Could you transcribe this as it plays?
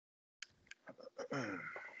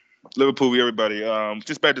Liverpool, everybody.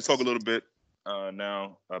 Just back to talk a little bit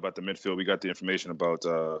now about the midfield. We got the information about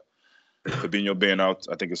Fabinho being out.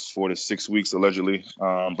 I think it's 4 to 6 weeks allegedly.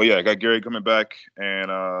 But yeah, I got Gerri coming back,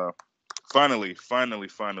 and finally,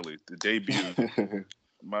 the debut.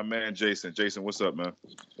 My man Jason. Jason, what's up, man?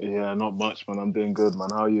 Yeah, not much, man. I'm doing good, man.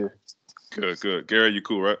 How are you? Good. Gerri, you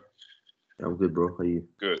cool, right? I'm good, bro. How are you?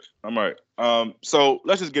 Good. I'm all right. So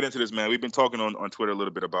let's just get into this, man. We've been talking on Twitter a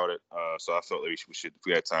little bit about it. So I felt like we should, if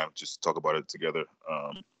we had time, just talk about it together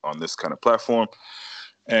on this kind of platform.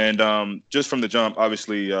 And just from the jump,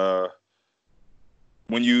 obviously,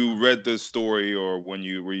 when you read the story or when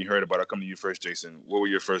you heard about it, come to you first, Jason. What were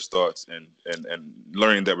your first thoughts and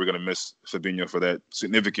learning that we're going to miss Fabinho for that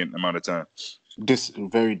significant amount of time?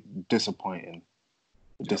 Very disappointing.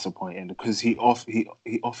 Disappointing because he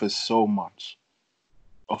offers so much.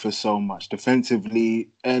 Defensively,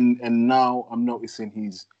 and now I'm noticing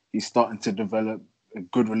he's starting to develop a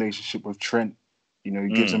good relationship with Trent. You know,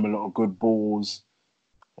 he gives him a lot of good balls,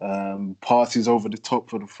 passes over the top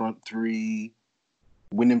for the front three,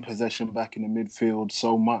 winning possession back in the midfield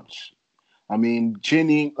so much. I mean,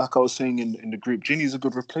 Ginny, like I was saying in the group, Ginny's a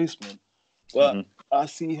good replacement, but I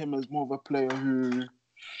see him as more of a player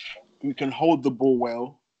who can hold the ball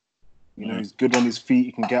well. You know, he's good on his feet.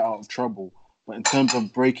 He can get out of trouble. But in terms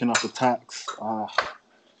of breaking up attacks,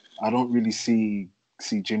 I don't really see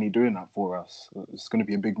Ginny doing that for us. It's going to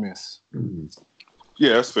be a big miss.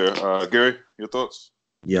 Yeah, that's fair. Gerri, your thoughts?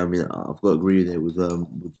 Yeah, I mean, I've got to agree there with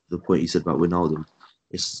the point you said about Ronaldo.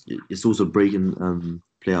 It's also breaking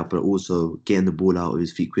play up, but also getting the ball out of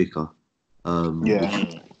his feet quicker. I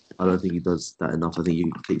don't think he does that enough. I think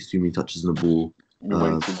he takes too many touches on the ball.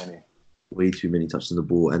 Way too many touches on the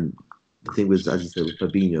ball. And the thing was, as you said, with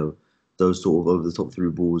Fabinho, those sort of over-the-top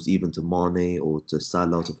through balls, even to Mane or to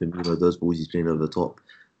Salah, to Firmino, those balls he's playing over the top,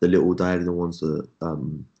 the little diagonal ones to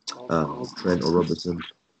Trent or Robertson,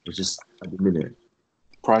 it's just, at the minute,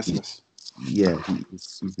 priceless. He's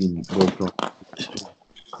been world-class.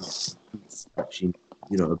 He's actually,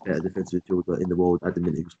 a better defensive midfielder in the world at the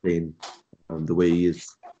minute who's playing the way he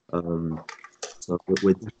is. So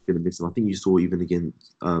we're definitely going to miss him. I think you saw even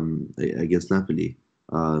against Napoli,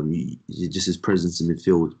 just his presence in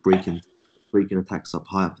midfield, breaking attacks up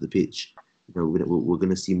high up the pitch. You know, we're going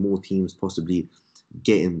to see more teams possibly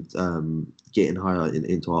getting higher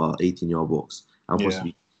into our 18-yard box and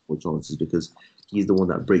possibly more chances because he's the one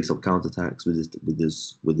that breaks up counterattacks with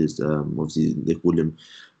his obviously they call him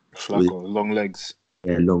Flaco, long legs.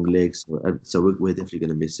 Yeah, long legs. So we're definitely going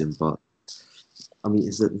to miss him, but. I mean,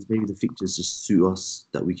 it's maybe the fixtures just suit us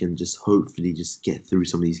that we can just hopefully just get through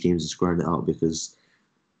some of these games and grind it out because,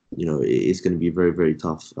 it's going to be very, very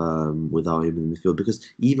tough without him in the midfield. Because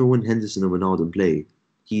even when Henderson and Ronaldo play,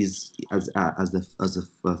 he's as the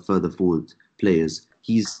further forward players,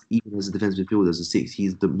 he's even as a defensive midfielder as a six,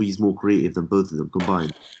 he's more creative than both of them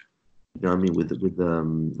combined. You know what I mean? With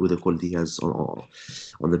the quality he has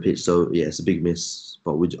on the pitch. So yeah, it's a big miss,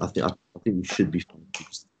 but I think we should be fine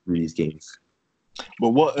through these games.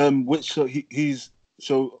 But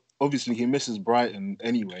so obviously he misses Brighton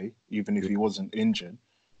anyway, even if he wasn't injured.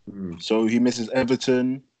 So he misses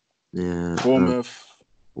Everton, Bournemouth,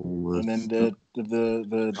 and then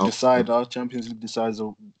the decider, Champions League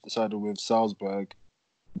decider with Salzburg,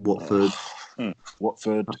 Watford,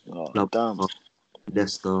 damn.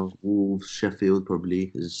 Leicester, Wolves, Sheffield.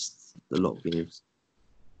 Probably is a lot of games.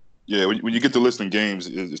 Yeah, when you get to listing games,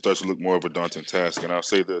 it starts to look more of a daunting task. And I'll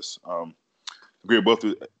say this. I agree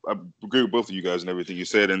with both of you guys and everything you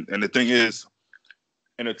said. And the thing is,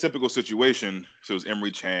 in a typical situation, if it was Emery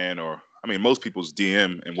Chan or, most people's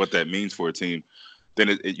DM and what that means for a team,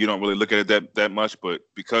 then you don't really look at it that much. But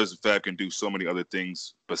because Fab can do so many other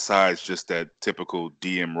things besides just that typical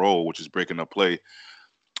DM role, which is breaking up play,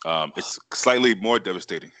 it's slightly more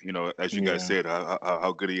devastating. As you guys said,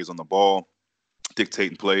 how good he is on the ball,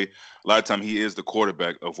 dictating play. A lot of time he is the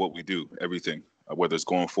quarterback of what we do, everything. Whether it's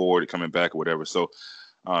going forward or coming back or whatever. So,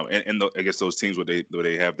 I guess those teams where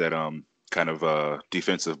they have that kind of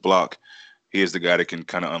defensive block, he is the guy that can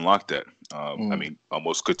kind of unlock that.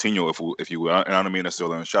 Almost continual if you will. And I don't mean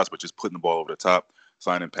necessarily on shots, but just putting the ball over the top,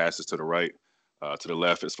 finding passes to the right, to the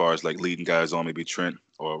left, as far as like leading guys on, maybe Trent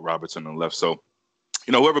or Robertson on the left. So,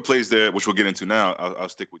 whoever plays there, which we'll get into now, I'll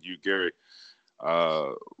stick with you, Gerri.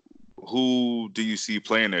 Who do you see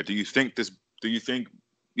playing there?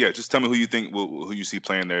 Yeah, just tell me who you see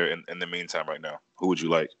playing there in the meantime right now. Who would you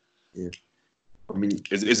like? Yeah,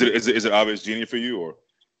 is it obvious Genie for you or?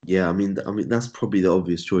 Yeah, I mean that's probably the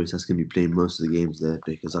obvious choice. That's going to be playing most of the games there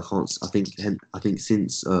because I think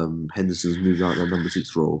since Henderson's moved out that number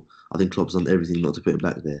 6 role, I think Klopp's done everything not to put him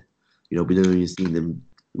back there. We don't even see him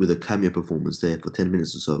with a cameo performance there for 10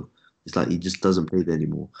 minutes or so. It's like he just doesn't play there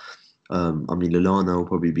anymore. Lallana will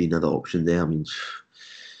probably be another option there. I mean,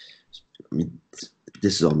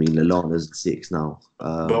 this is what I mean. Lallana's 6 now.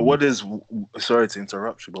 But what is? Sorry to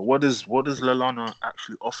interrupt you, but what does Lallana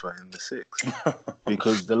actually offer in the 6?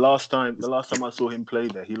 Because the last time I saw him play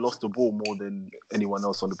there, he lost the ball more than anyone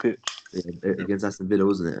else on the pitch. Against Aston Villa,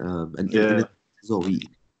 wasn't it? And as well,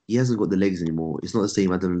 he hasn't got the legs anymore. It's not the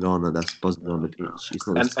same Adam Lallana that's buzzing on the pitch. It's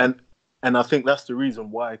not. And I think that's the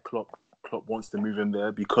reason why Klopp wants to move him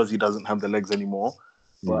there, because he doesn't have the legs anymore.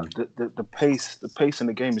 But the pace in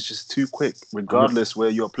the game is just too quick, regardless where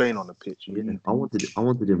you're playing on the pitch. I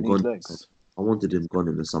wanted him gone. I wanted him gone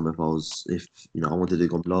in the summer. I wanted him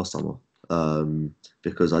gone last summer.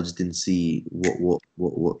 Because I just didn't see what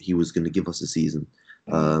he was going to give us this season.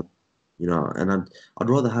 And I'd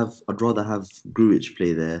rather have Grujic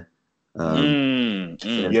play there.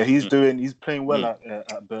 Yeah, he's playing well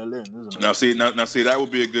at Berlin, isn't it? Now see that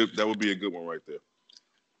would be a good one right there.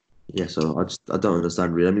 Yeah, so I don't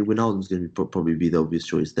understand really. I mean, Wijnaldum's going to probably be the obvious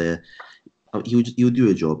choice there. He'll do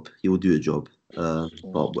a job.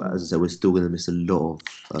 But as I said, we're still going to miss a lot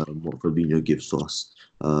of what Fabinho gives to us.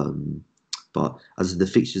 But as I said, the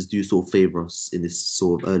fixtures do sort of favour us in this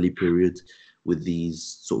sort of early period with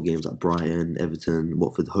these sort of games like Brighton, Everton,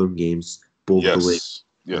 Watford home games, Bournemouth away.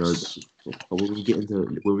 Yes. But when we get into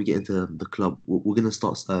the club, we're going to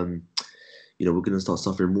start. We're going to start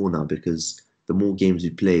suffering more now, because the more games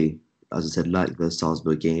we play, as I said, like the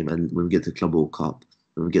Salzburg game, and when we get to Club World Cup,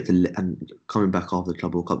 and coming back after the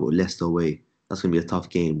Club World Cup with Leicester away, that's going to be a tough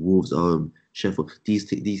game. Wolves at home, Sheffield.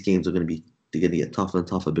 These games are going to get tougher and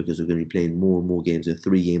tougher, because we're going to be playing more and more games.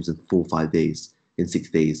 3 games in 4 or 5 days, in 6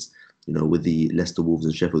 days. With the Leicester, Wolves,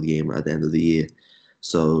 and Sheffield game at the end of the year.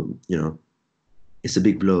 So it's a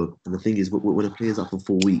big blow. And the thing is, when a player's out for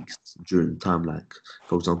 4 weeks during time, like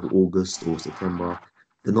for example August or September,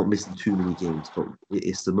 they're not missing too many games, but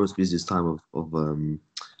it's the most busiest time of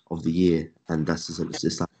the year, and that's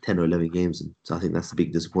just like 10 or 11 games. And so I think that's a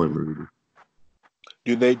big disappointment, really.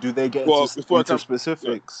 Do they get into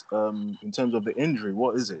specifics in terms of the injury?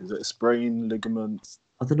 What is it? Is it a sprain, ligament?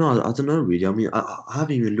 I don't know really. I mean, I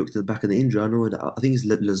haven't even looked at the back of the injury. I think it's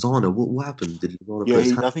Lozano. What happened? Did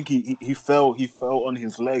Lozano I think he fell on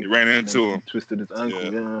his leg. He ran into him. Twisted his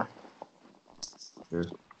ankle. Yeah.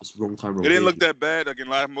 It's wrong time. It didn't look that bad. Like in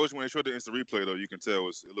live motion, when they showed the instant replay, though, you can tell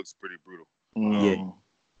it looks pretty brutal.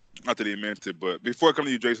 Not that he meant it, but before I come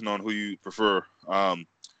to you, Jason, on who you prefer, how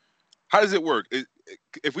does it work?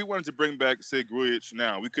 If we wanted to bring back, say, Grujic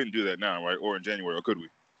now, we couldn't do that now, right? Or in January, or could we?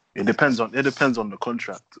 It depends on the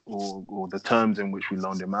contract or the terms in which we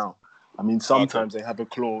loaned him out. I mean, sometimes they have a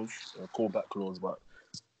clause, a callback clause, but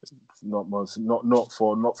not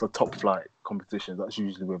for top flight competitions. That's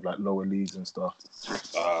usually with like lower leagues and stuff.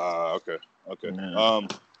 Okay. Yeah.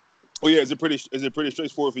 Is it pretty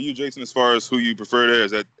straightforward for you, Jason, as far as who you prefer there?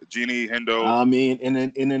 Is that Gini, Hendo? I mean, in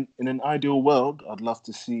an ideal world, I'd love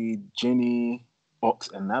to see Gini, Ox,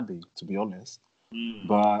 and Naby, to be honest.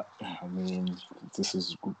 But I mean, this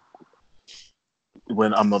is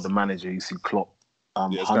when I'm not the manager. You see, Klopp.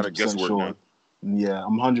 I'm 100% sure. Yeah,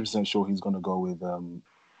 I'm 100% sure he's going to go with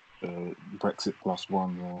Brexit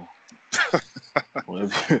 +1 or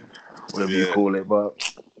whatever you call it.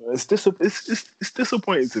 But it's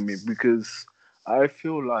disappointing to me, because I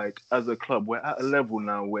feel like as a club we're at a level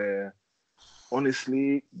now where,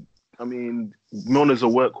 honestly, I mean, Milner's a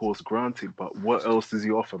workhorse, granted, but what else does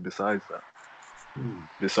he offer besides that?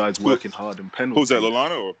 Besides working hard and penalties. Who's that,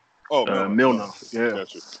 Lallana or Milner? Yeah.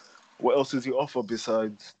 Gotcha. What else does he offer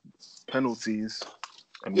besides penalties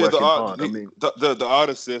and working hard? The odd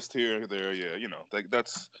assist here and there,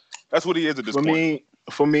 that's what he is at this point.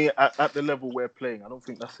 For me, at the level we're playing, I don't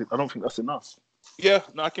think that's it. I don't think that's enough. Yeah,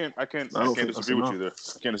 no, I can't disagree with you there.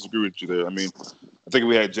 I can't disagree with you there. I mean, I think if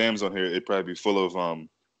we had James on here, it'd probably be full of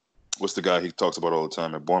what's the guy he talks about all the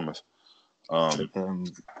time at Bournemouth?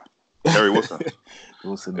 Harry Wilson.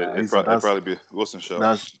 It'd probably be Wilson show.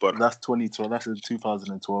 That's 2012. That's a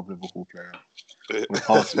 2012 Liverpool player. We're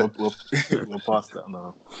past that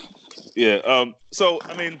now. Yeah. So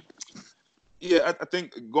I mean, I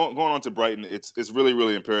think going on to Brighton, it's really,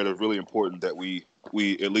 really imperative, really important that we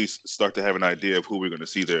at least start to have an idea of who we're going to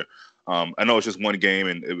see there. I know it's just one game,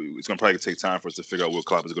 and it's going to probably take time for us to figure out what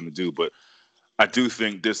Klopp is going to do, but I do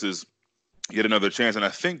think this is yet another chance. And I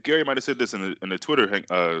think Gerri might have said this in the Twitter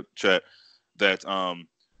chat that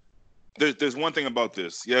there's one thing about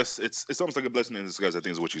this. Yes, it's almost like a blessing in disguise, I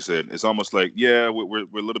think is what you said. It's almost like, we're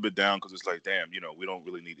a little bit down because it's like, damn, we don't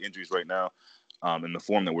really need injuries right now. in the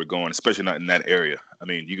form that we're going, especially not in that area. I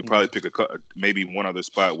mean, you could probably pick maybe one other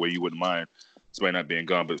spot where you wouldn't mind somebody not being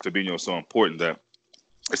gone, but Fabinho is so important that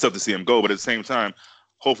it's tough to see him go. But at the same time,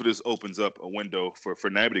 hopefully this opens up a window for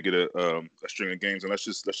Naby to get a string of games. And let's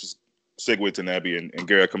just segue to Naby and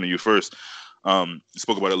Gerri. I come to you first. You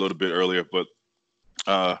spoke about it a little bit earlier, but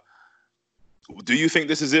do you think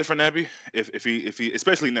this is it for Naby? If he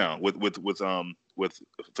especially now with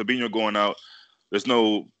Fabinho going out, there's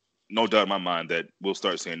no doubt in my mind that we'll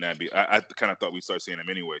start seeing Naby. I kind of thought we'd start seeing him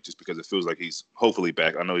anyway, just because it feels like he's hopefully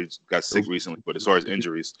back. I know he's got sick recently, but as far as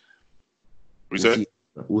injuries, what you said?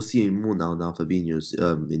 We'll see him more now Fabinho's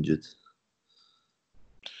injured.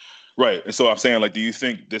 Right. And so I'm saying, like, do you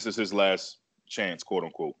think this is his last chance, quote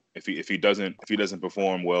unquote? If he doesn't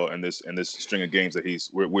perform well in this string of games that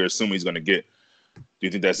we're assuming he's going to get, do you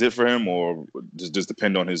think that's it for him, or just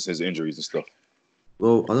depend on his injuries and stuff?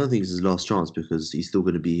 Well, I don't think it's his last chance because he's still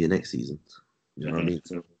going to be here next season. You know what I mean?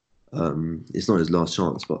 So, it's not his last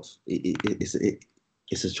chance, but it's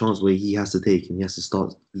a chance where he has to take and he has to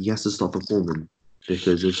start performing,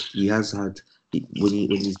 because if he has had when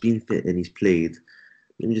he's been fit and he's played.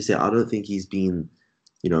 Let me just say, I don't think he's been,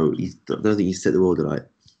 I don't think he's set the world alight.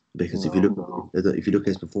 Because if you look at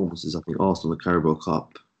his performances, I think Arsenal, the Carabao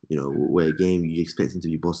Cup, where a game you expect him to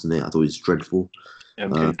be bossing it, I thought it was dreadful.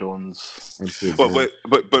 MK Dons.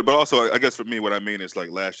 But also, I guess for me, what I mean is like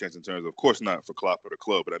last chance in terms of course not for Klopp or the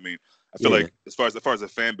club, but I mean, I feel like as far as the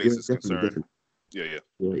fan base is concerned,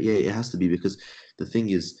 definitely. It has to be, because the thing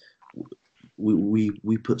is,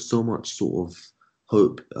 we put so much sort of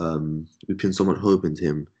hope. We put so much hope into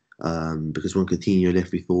him because when Coutinho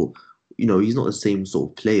left, we thought, he's not the same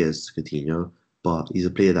sort of player as Coutinho, but he's a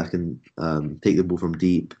player that can take the ball from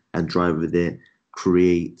deep and drive with it,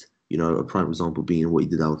 create. A prime example being what he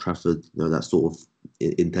did at Old Trafford. That sort of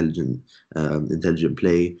intelligent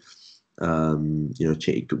play. Grabbing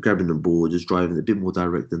the ball, just driving a bit more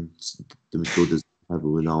direct than the midfielders have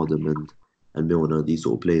with Ronaldo and Milner, these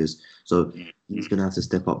sort of players. So he's going to have to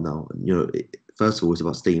step up now. First of all, it's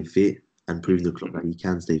about staying fit and proving the club that he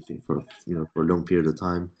can stay fit for a long period of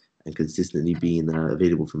time and consistently being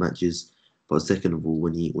available for matches. But second of all,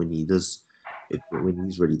 when he's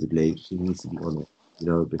ready to play, he needs to be on it.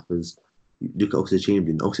 Because you look at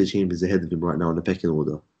Oxlade-Chamberlain. Oxlade-Chamberlain's ahead of him right now in the pecking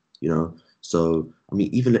order. So I mean,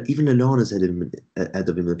 even Lallana's ahead of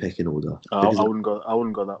him in the pecking order. I wouldn't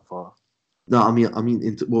go that far. No, I mean,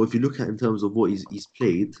 if you look at in terms of what he's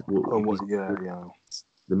played,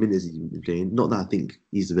 the minutes he's been playing. Not that I think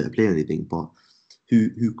he's a better player or anything, but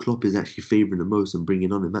who Klopp is actually favouring the most and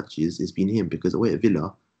bringing on in matches has been him, because away at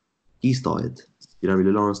Villa, he started.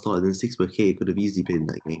 Lallana started, and Sixpack could have easily played in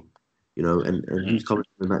that game. And who's coming to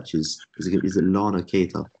the matches? Is it Lana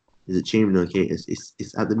Keita? Is it Chamberlain or Keita?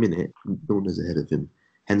 It's at the minute, Milner's ahead of him.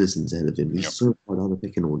 Henderson's ahead of him. He's so far down the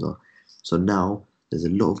pecking order. So now there's a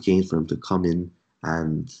lot of games for him to come in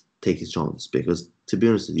and take his chance. Because to be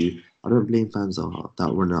honest with you, I don't blame fans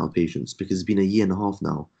that run out of patience, because it's been a year and a half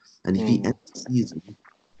now. And if he ends the season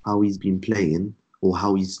how he's been playing, or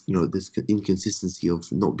how he's this inconsistency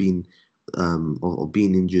of not being of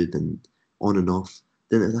being injured and on and off,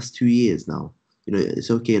 then that's 2 years now.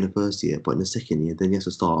 It's okay in the first year, but in the second year, then you have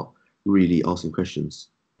to start really asking questions.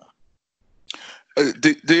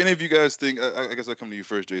 Do any of you guys think, I guess I'll come to you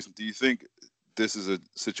first, Jason, do you think this is a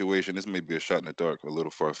situation, this may be a shot in the dark, a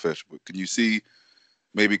little far-fetched, but can you see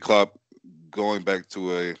maybe Klopp going back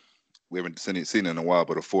to we haven't seen it in a while,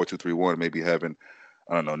 but a 4-2-3-1, maybe having,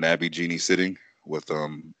 I don't know, Naby, Gini sitting with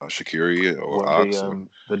Shaqiri or Ox?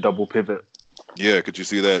 The double pivot. Yeah, could you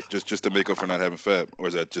see that just to make up for not having Fab, or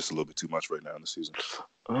is that just a little bit too much right now in the season?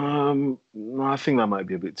 No, I think that might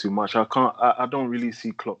be a bit too much. I don't really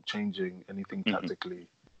see Klopp changing anything tactically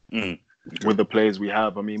with the players we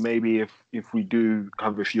have. I mean, maybe if we do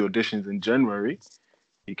have a few additions in January,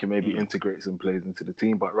 he can maybe integrate some players into the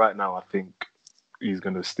team. But right now, I think he's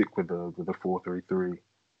going to stick with the 4-3-3.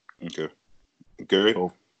 Okay,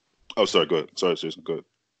 Gerri. Oh, sorry. Go ahead. Sorry, Jason. Go ahead.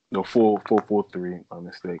 No, 4-4-3. My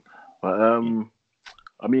mistake. But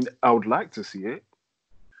I mean, I would like to see it.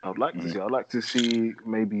 I'd like to see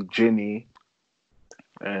maybe Gini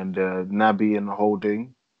and Naby and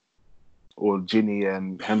Holding, or Gini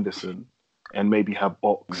and Henderson, and maybe have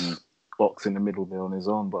Ox in the middle there on his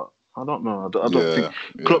own. But I don't know. I don't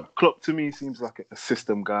think Klopp to me seems like a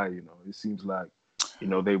system guy. It seems like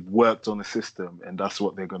they've worked on a system and that's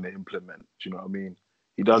what they're going to implement. Do you know what I mean?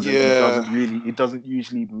 He doesn't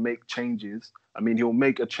usually make changes. I mean, he'll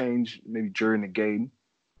make a change maybe during the game,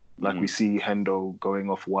 like we see Hendo going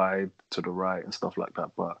off wide to the right and stuff like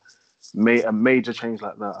that. But a major change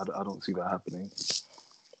like that, I don't see that happening.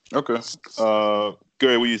 Okay.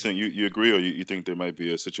 Gary, what do you think? You agree, or you think there might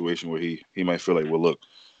be a situation where he might feel like, well, look,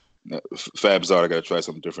 Fab's out. I got to try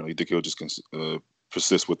something different. You think he'll just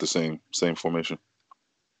persist with the same formation?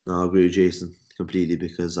 No, I agree with Jason completely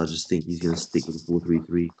because I just think he's going to stick with the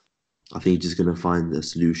 4-3-3. I think he's just going to find a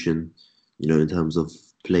solution, in terms of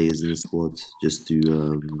players in the squad just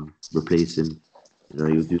to replace him.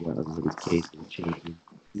 You'll do that as a case of changing.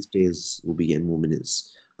 These players will be getting more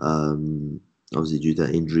minutes, obviously due to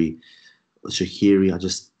that injury. Shaqiri, I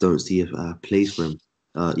just don't see a place for him.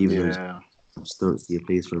 Even though Yeah. I just don't see a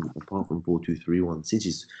place for him apart from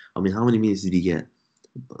 4-2-3-1. How many minutes did he get?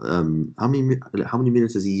 How many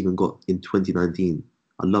minutes has he even got in 2019?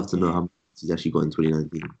 I'd love to know how many minutes he's actually got in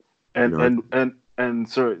 2019. And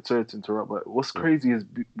sorry to interrupt, but what's Yeah. crazy is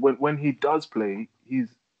when he does play,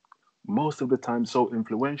 he's most of the time so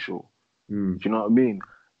influential. Mm. Do you know what I mean?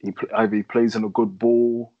 Either he plays in a good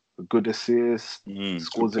ball, a good assist,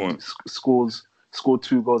 Good point. scored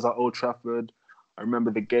 2 goals at Old Trafford. I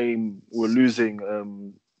remember the game we're losing.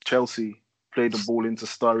 Chelsea played the ball into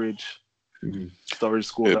Sturridge. Mm. Sturridge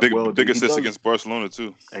scored Yeah, that big well. big He assist does against Barcelona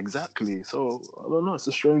too. exactly. So I don't know. It's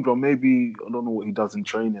a strange one. Maybe I don't know what he does in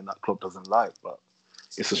training that Klopp doesn't like, but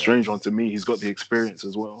it's a Yeah. strange one to me. He's got the experience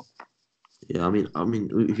as well. Yeah, I mean,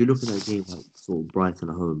 if you're looking at a game like sort of Brighton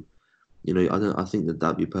at home, I think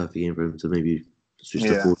that'd be a perfect game for him to maybe switch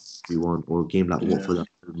to Yeah, 4-3-1 or a game like yeah, Watford at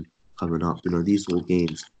home coming up. These sort of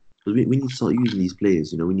games. Because we need to start using these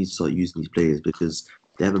players. We need to start using these players because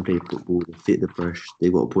they haven't played football. They fit the fresh.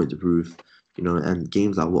 They've got a point to prove. And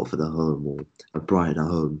games like Watford at home or at Brighton at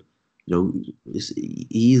home,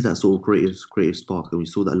 he is that sort of creative spark, and we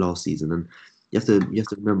saw that last season. And you have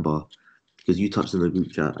to remember because you touched on the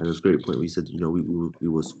group chat, and it was a great point where you said, we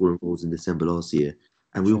were scoring goals in December last year,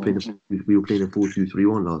 and we were playing a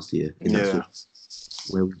 4-2-3-1 last year in that yeah. sort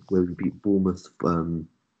of, where we beat Bournemouth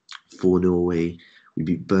 4-0 away, we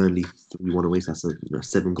beat Burnley 3-1 away, so that's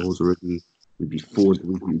 7 goals already. We beat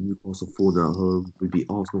Newcastle 4-0 at home. We beat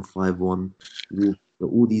Arsenal 5-1.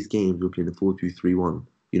 All these games we were playing a 4-2-3-1.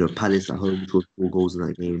 Palace at home, we scored 4 goals in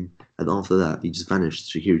that game, and after that he just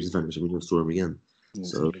vanished. Shaqiri just vanished, and we never saw him again.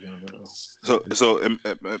 So So am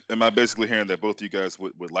I basically hearing that both of you guys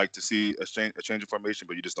would like to see a change of formation,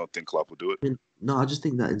 but you just don't think Klopp will do it? no, I just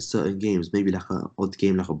think that in certain games, maybe like an odd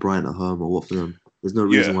game like a Brighton at home or Watford, there's no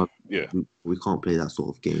Yeah, reason why yeah, we can't play that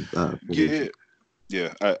sort of game yeah, formation.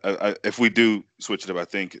 yeah. If we do switch it up, I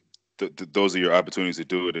think those are your opportunities to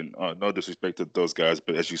do it. And no disrespect to those guys,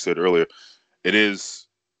 but as you said earlier, it is.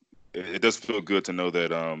 It does feel good to know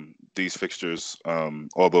that these fixtures,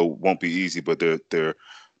 although won't be easy, but they're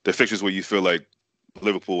fixtures where you feel like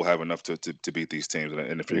Liverpool will have enough to beat these teams.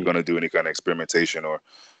 And if you're going to do any kind of experimentation or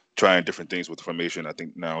trying different things with the formation, I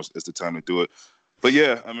think now is the time to do it. But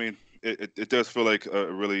yeah, I mean, it does feel like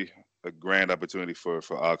a grand opportunity for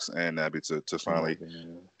Ox and Naby to finally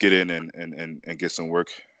get in and get some work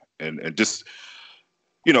and just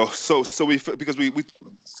so because we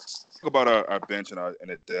talk about our bench and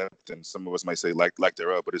the depth, and some of us might say like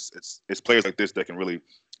they're up, but it's players like this that can really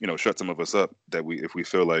shut some of us up that if we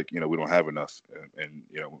feel like we don't have enough, and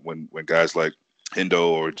when guys like Hendo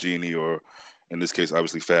or Genie or in this case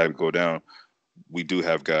obviously Fab go down, we do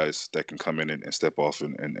have guys that can come in and step off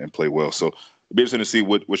and play well. So it'll be interesting to see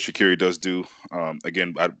what Shaqiri does do.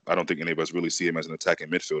 Again, I don't think any of us really see him as an attacking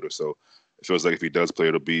midfielder, so it feels like if he does play,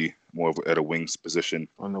 it'll be more of at a wings position,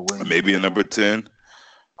 On the wing, maybe a number 10.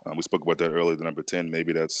 We spoke about that earlier. The number 10,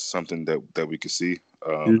 maybe that's something that we could see.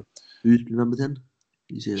 Who's number 10?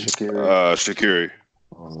 You say that? Shaqiri.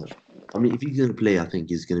 Shaqiri. I mean, if he's going to play, I think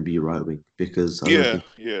he's going to be a right wing because Yeah,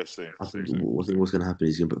 same. I think what's going to happen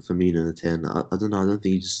is he's going to put Firmino in a 10. I don't know. I don't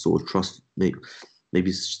think he just sort of trusts maybe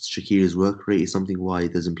Shaqiri's work rate is something why he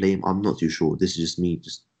doesn't play him. I'm not too sure. This is just me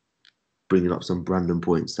just bringing up some random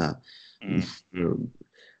points that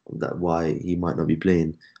that why he might not be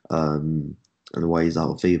playing. And why he's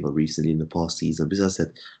out of favour recently in the past season. Because as I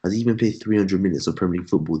said, has he even played 300 minutes of Premier League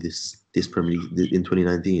football this Premier League in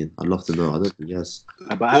 2019? I'd love to know. I don't think he has.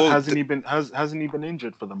 But hasn't he been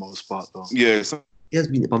injured for the most part though? Yeah, He has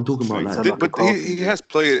been. If I'm talking about but he has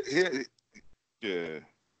played. Yeah.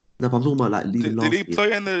 No, if I'm talking about even last Did he year.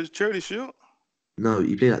 play in the Charity Shield? No,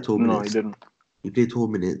 he played 12 No, minutes. he didn't. He played 12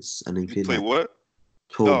 minutes, and then He played like what?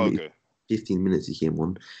 12 Oh, minutes. okay. 15 minutes he came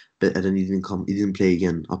on, but and then he didn't play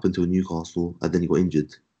again up until Newcastle, and then he got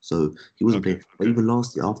injured, so he wasn't playing. But even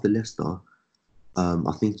last year after Leicester,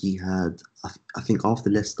 I think he had. I think after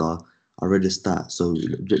Leicester, I read a stat. So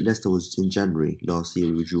Leicester was in January last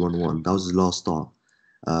year. We drew 1-1. That was his last start.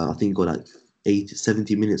 I think he got like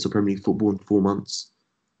 70 minutes of Premier League football in 4 months.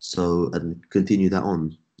 So and continue that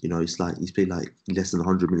on. You know, it's like he's played like less than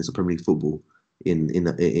 100 minutes of Premier League football in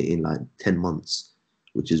like 10 months,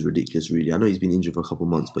 which is ridiculous, really. I know he's been injured for a couple of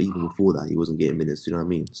months, but even before that, he wasn't getting minutes. You know what I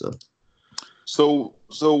mean?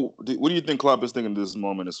 What do you think Klopp is thinking at this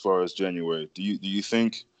moment as far as January? Do you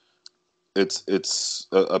think it's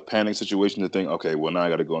a panic situation to think, okay, well, now I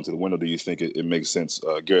got to go into the window? Do you think it makes sense?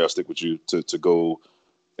 Gerri, I'll stick with you to go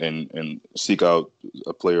and seek out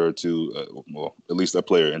a player or two, well, at least a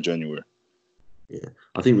player in January. Yeah,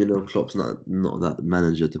 I think we know Klopp's not that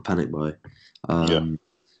manager to panic by.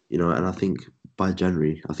 You know, and I think by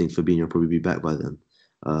January, I think Fabinho will probably be back by then.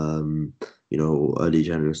 You know, early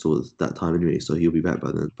January, so that time anyway, so he'll be back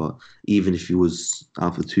by then. But even if he was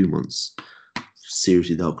out for 2 months,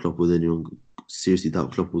 seriously doubt Klopp would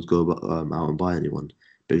go out and buy anyone.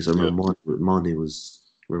 Because I remember Mane was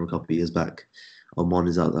a couple of years back. Oh,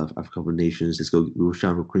 Mane's out there Africa Cup of Nations. We were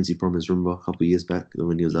shouting for Quincy Promise, remember, a couple of years back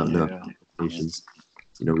when he was out there. Africa Cup of Nations.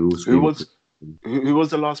 You know, we all screamed. Who was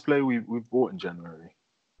the last player we bought in January?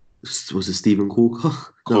 Was it Stephen Corker?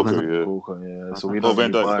 Corker, yeah. So we don't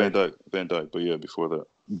Van Dijk, but yeah, before that.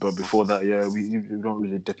 But before that, yeah, we don't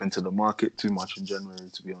really dip into the market too much in January,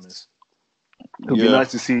 to be honest. It would be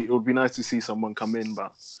nice to see. It would be nice to see someone come in,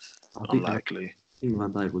 but unlikely. I think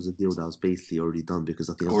Van Dijk was a deal that was basically already done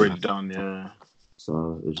because I think already done, yeah.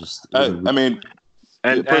 So it was just. I mean,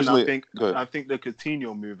 and I think the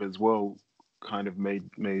Coutinho move as well kind of made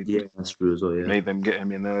that's true as well. Yeah, made them get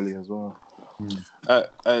him in early as well.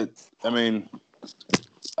 I mean,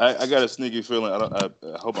 I got a sneaky feeling. I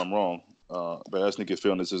hope I'm wrong, but I got a sneaky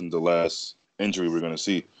feeling this isn't the last injury we're going to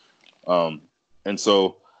see. And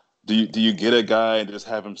so, do you get a guy and just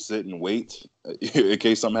have him sit and wait in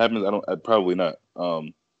case something happens? Probably not.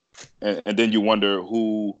 And then you wonder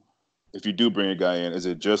who, if you do bring a guy in, is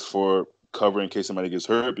it just for cover in case somebody gets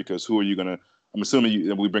hurt? Because who are you gonna? I'm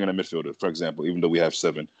assuming we bring in a midfielder, for example, even though we have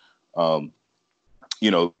 7.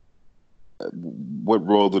 You know, what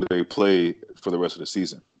role do they play for the rest of the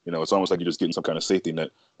season? You know, it's almost like you're just getting some kind of safety net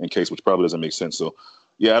in case, which probably doesn't make sense. So,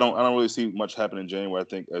 yeah, I don't really see much happen in January. I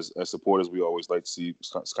think as supporters, we always like to see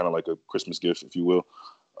it's kind of like a Christmas gift, if you will.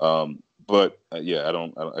 But yeah, I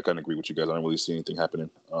kind of agree with you guys. I don't really see anything happening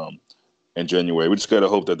in January. We just gotta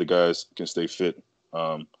hope that the guys can stay fit.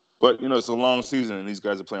 But you know, it's a long season, and these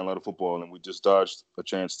guys are playing a lot of football, and we just dodged a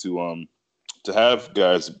chance to have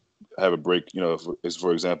guys have a break. You know,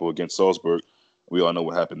 for example, against Salzburg, we all know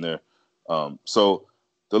what happened there. So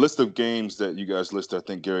the list of games that you guys listed, I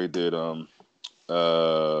think Gerri did,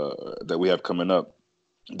 that we have coming up.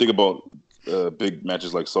 Think about big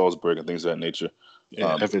matches like Salzburg and things of that nature.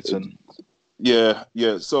 Yeah, Everton. Yeah.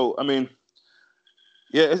 So I mean,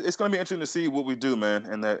 yeah, it's going to be interesting to see what we do, man,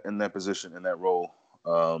 in that position, in that role.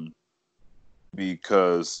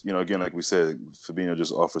 Because, you know, again, like we said, Fabinho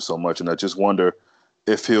just offers so much, and I just wonder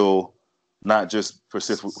if he'll not just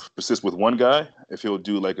persist with one guy, if he'll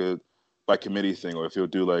do like a by committee thing, or if he'll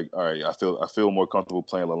do like, all right, I feel more comfortable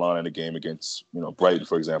playing Lallana in a game against, you know, Brighton,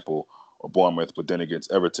 for example, or Bournemouth, but then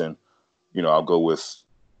against Everton, you know, I'll go with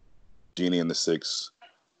Gini in the 6,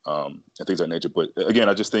 and things of that nature. But again,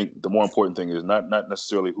 I just think the more important thing is not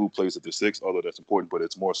necessarily who plays at the 6, although that's important, but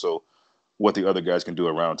it's more so what the other guys can do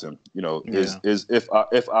around him. You know, is if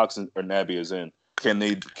Ox or Naby is in, can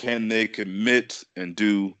they commit and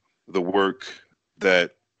do the work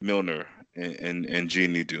that Milner and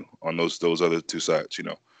Gini do on those other 2 sides? You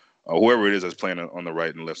know, whoever it is that's playing on the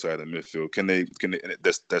right and left side of the midfield, can they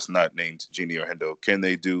that's not named Gini or Hendo? Can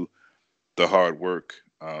they do the hard work,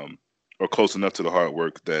 or close enough to the hard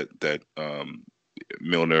work that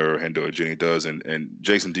Milner, Hendo, or Gini does? And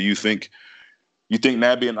Jason, do you think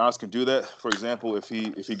Naby and Ox can do that? For example, if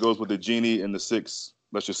he goes with the Gini in the 6,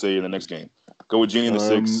 let's just say in the next game, go with Gini in the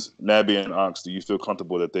 6, Naby and Ox. Do you feel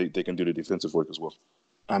comfortable that they can do the defensive work as well?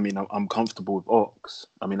 I mean, I'm comfortable with Ox.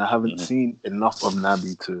 I mean, I haven't seen enough of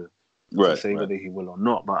Naby to say whether he will or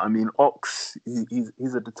not. But I mean, Ox,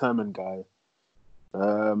 he's a determined guy.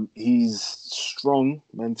 He's strong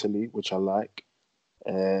mentally, which I like.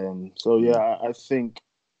 So yeah, I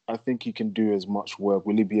think he can do as much work.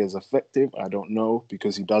 Will he be as effective? I don't know,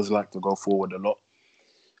 because he does like to go forward a lot.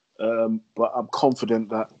 But I'm confident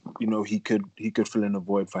that, you know, he could fill in a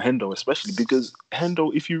void for Hendo, especially because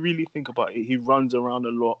Hendo, if you really think about it, he runs around a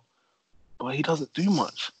lot, but he doesn't do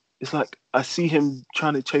much. It's like I see him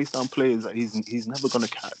trying to chase down players that he's never going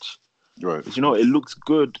to catch. Right. But, you know, it looks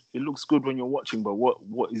good. It looks good when you're watching, but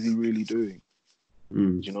what is he really doing?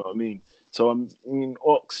 Do you know what I mean? So I mean,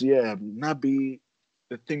 Ox, yeah, Naby.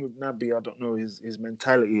 The thing with Naby, I don't know his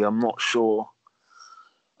mentality. I'm not sure.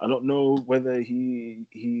 I don't know whether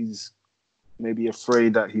he's maybe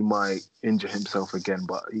afraid that he might injure himself again.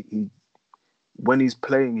 But he when he's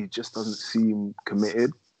playing, he just doesn't seem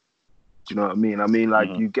committed. Do you know what I mean? I mean, like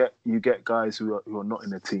you get guys who are not in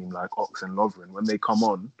the team, like Ox and Lovren. When they come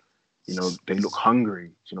on, you know, they look hungry.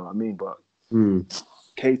 Do you know what I mean? But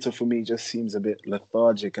Keita for me just seems a bit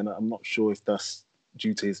lethargic, and I'm not sure if that's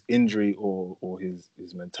due to his injury or his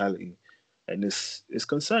mentality. And it's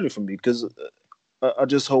concerning for me because I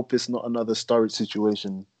just hope it's not another Sturridge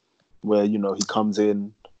situation where, you know, he comes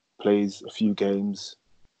in, plays a few games,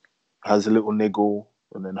 has a little niggle,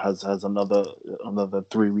 and then has another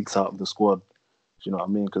 3 weeks out of the squad. Do you know what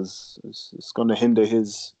I mean? Because it's going to hinder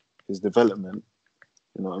his development.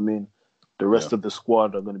 You know what I mean? The rest of the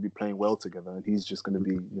squad are going to be playing well together, and he's just going to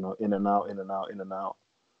be, you know, in and out, in and out, in and out.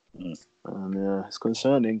 And it's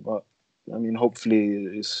concerning, but I mean,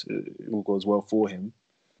 hopefully it all goes well for him.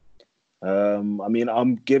 I mean,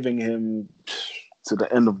 I'm giving him to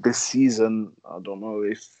the end of this season. I don't know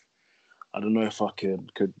if I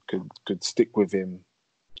could stick with him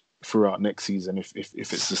throughout next season if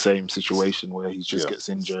it's the same situation where he just gets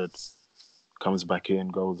injured, comes back in,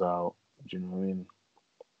 goes out. Do you know what I mean?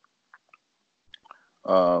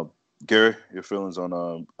 Gerri, your feelings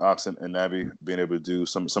on Oxen and Naby being able to do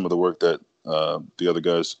some of the work that the other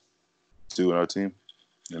guys do in our team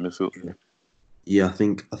in midfield? Yeah, I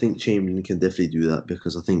think Chamberlain can definitely do that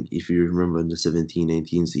because I think if you remember in the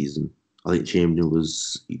 17-18 season, I think Chamberlain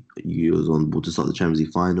was on board to start the Champions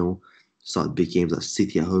League final, start big games like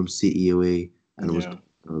City at home, City away, and it was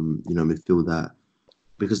midfield that.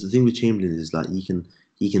 Because the thing with Chamberlain is like he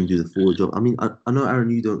can do the forward job. I mean, I know Aaron,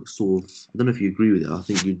 you don't I don't know if you agree with it. I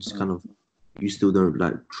think you just you still don't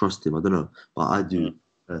like trust him. I don't know, but I do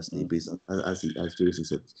personally because as Jason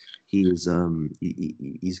said, he's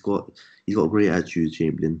got a great attitude,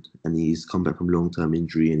 Chamberlain, and he's come back from long-term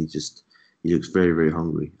injury and he looks very, very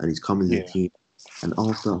hungry, and he's coming to the team. And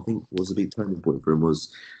after, I think, what was a big turning point for him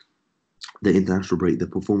was the international break, the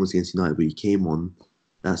performance against United where he came on.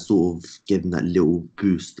 That sort of gave him that little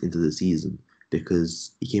boost into the season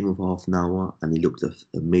because he came on for half an hour and he looked a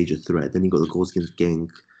major threat. Then he got the goals against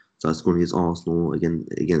Genk, started scoring against Arsenal, again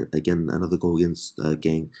another goal against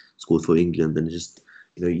Genk, scored for England, and just,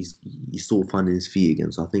 you know, he's sort of finding his feet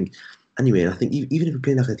again. So I think even if you're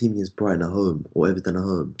playing like a team against Brighton at home or Everton at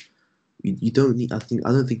home, you don't need. I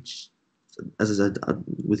don't think, as I said,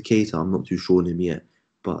 with Keita, I'm not too sure on him yet.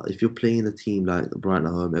 But if you're playing a team like Brighton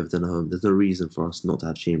at home, Everton at home, there's no reason for us not to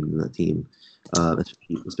have Chamberlain in that team.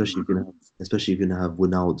 Especially if you're gonna have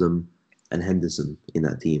Wijnaldum and Henderson in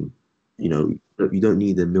that team. You know, you don't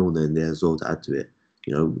need a Milner in there as well to add to it.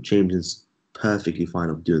 You know, Chamberlain's perfectly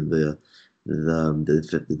fine of doing the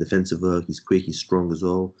defensive work. He's quick, he's strong as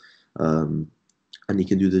well, and he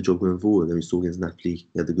can do the job going forward. And we saw against Napoli,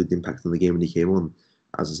 he had a good impact on the game when he came on.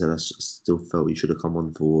 As I said, I still felt he should have come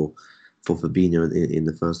on for Fabinho in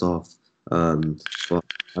the first half. But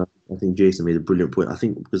I think Jason made a brilliant point. I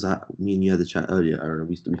think because me and you had a chat earlier, Aaron,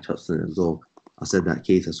 we touched on it as well. I said that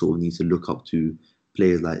Keita sort of needs to look up to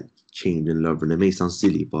players like Chamberlain and Lovren. It may sound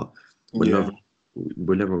silly, but when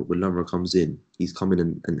Lovren comes in, he's coming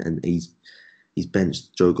and he's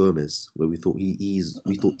benched Joe Gomez, where we thought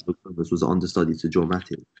Joe Gomez was an understudy to Joe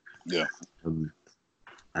Matip. Yeah.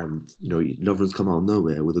 And you know, Lovren's come out of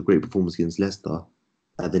nowhere with a great performance against Leicester,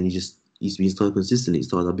 and then he's been starting consistently. He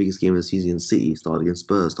started our biggest game of the season against City, started against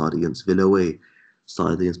Spurs, started against Villa away,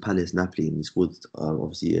 started against Palace, Napoli, and he scored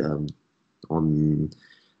obviously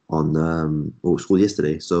scored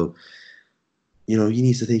yesterday. So, you know, he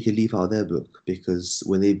needs to take a leaf out of their book because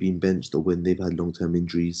when they've been benched or when they've had long-term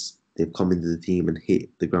injuries, they've come into the team and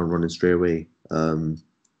hit the ground running straight away.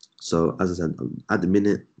 So, as I said, at the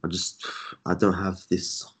minute, I don't have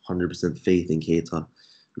this 100% faith in Keita,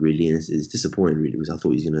 really, and it's disappointing, really, because I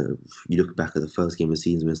thought he's gonna. You look back at the first game of the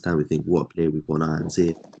season against Town, we think, what player we've gone out and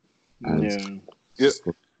see.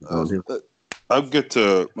 I'll get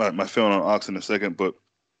to my feeling on Ox in a second, but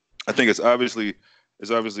I think it's obviously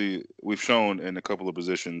we've shown in a couple of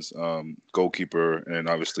positions, goalkeeper and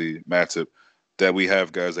obviously Matip, that we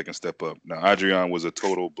have guys that can step up. Now, Adrian was a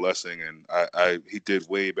total blessing, and he did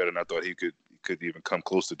way better than I thought he could even come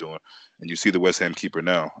close to doing. And you see the West Ham keeper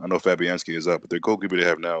now. I know Fabianski is up, but their goalkeeper they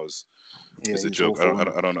have now is a joke. I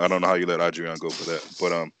don't know how you let Adrian go for that.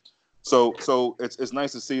 But so it's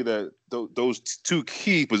nice to see that those two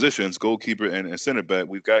key positions, goalkeeper and center back,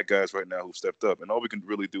 we've got guys right now who stepped up, and all we can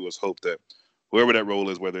really do is hope that whoever that role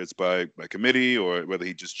is, whether it's by committee or whether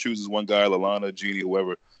he just chooses one guy, Lallana, Genie,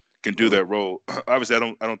 whoever, can do that role. Obviously, I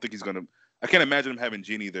don't think he's gonna. I can't imagine him having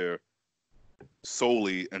Genie there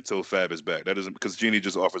solely until Fab is back. That isn't because Genie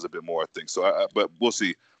just offers a bit more, I think. So, but we'll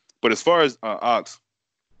see. But as far as Ox,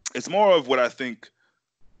 it's more of what I think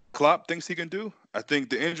Klopp thinks he can do. I think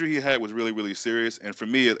the injury he had was really, really serious. And for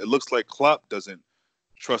me, it looks like Klopp doesn't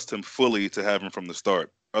trust him fully to have him from the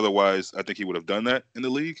start. Otherwise, I think he would have done that in the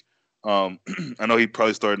league. I know he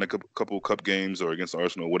probably started in a couple cup games or against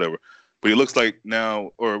Arsenal or whatever. But he looks like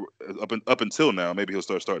now, or up until now, maybe he'll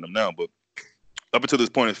start starting him now. But up until this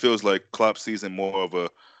point, it feels like Klopp sees him more of a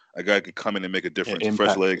guy who can come in and make a difference,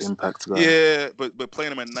 fresh legs. Impact guy. Yeah, but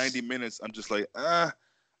playing him at 90 minutes, I'm just like, I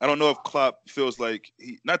don't know if Klopp feels like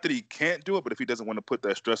not that he can't do it, but if he doesn't want to put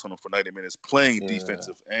that stress on him for 90 minutes, playing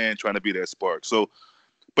defensive and trying to be that spark. So,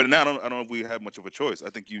 but now I don't know if we have much of a choice.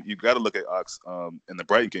 I think you got to look at Ox in the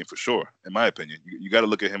Brighton game for sure. In my opinion, you got to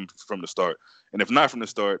look at him from the start. And if not from the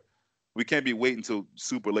start, we can't be waiting until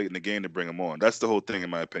super late in the game to bring him on. That's the whole thing, in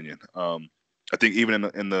my opinion. I think even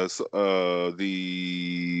in the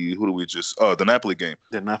the Napoli game.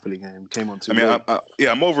 The Napoli game came on too.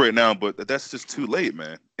 I'm over it now, but that's just too late,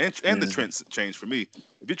 man. And the trends changed for me.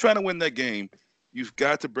 If you're trying to win that game, you've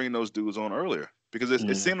got to bring those dudes on earlier because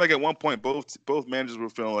it seemed like at one point both managers were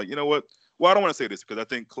feeling like, you know what? Well, I don't want to say this because I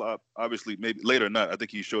think Klopp, obviously, maybe later or not, I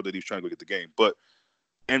think he showed that he was trying to go get the game, but.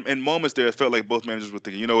 In moments there, it felt like both managers were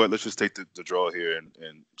thinking, you know what, let's just take the draw here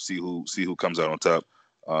and see who comes out on top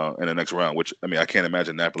in the next round. Which I can't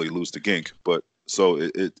imagine Napoli lose to Genk, but so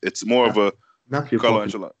it's more of a Carlo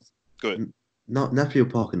Ancelotti. Go ahead. Napoli were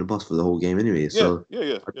parking the bus for the whole game anyway. So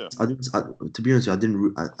yeah. To be honest, I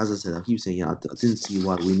didn't. As I said, I keep saying I didn't see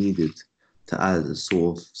why we needed to add a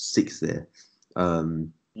sort of six there.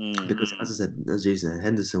 Because as I said, as Jason said,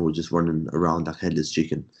 Henderson was just running around like headless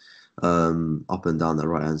chicken. Up and down the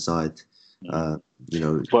right hand side, But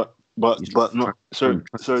not sorry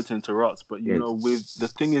to interrupt. But you know, with the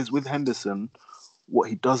thing is with Henderson, what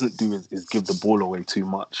he doesn't do is give the ball away too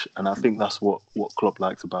much, and I think that's what Klopp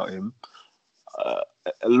likes about him. A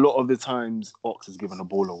lot of the times, Ox is giving the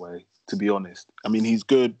ball away. To be honest, he's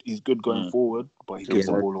good. He's good going forward, but he gives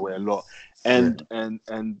the ball away a lot. And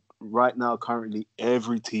right now, currently,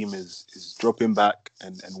 every team is dropping back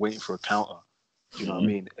and waiting for a counter. You know what I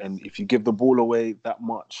mean? And if you give the ball away that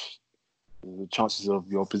much, the chances of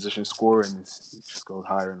your opposition scoring just goes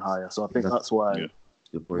higher and higher. So I think that's why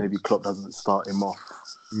maybe Klopp doesn't start him off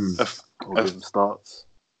or give him starts.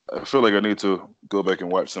 I feel like I need to go back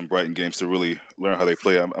and watch some Brighton games to really learn how they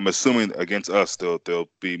play. I'm assuming against us they'll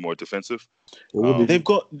be more defensive. They've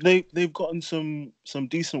gotten some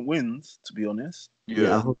decent wins, to be honest.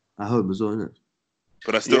 Yeah, I hope as well, innit?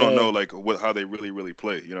 But I still don't know how they really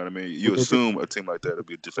play. You know what I mean? You assume a team like that would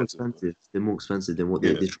be defensive. They're more expensive than what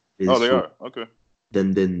they did. Oh, they are. Okay.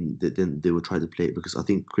 Then they would try to play it because I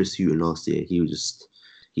think Chris Hughton last year he was just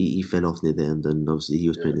he fell off near the end and obviously he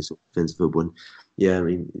was playing this offensive football. And,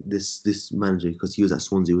 this manager because he was at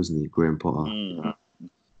Swansea, wasn't he? Graham Potter, and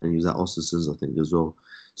he was at Ostersons I think as well.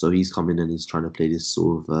 So he's come in and he's trying to play this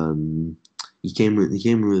sort of. He came in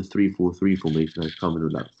with a 3-4-3 formation. He's coming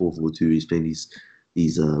with like 4-4-2. He's playing these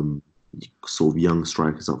sort of young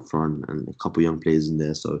strikers up front and a couple of young players in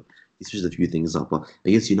there. So he switched a few things up. But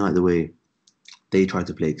against United, the way they try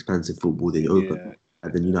to play expansive football, they open.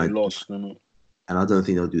 And then United lost. And I don't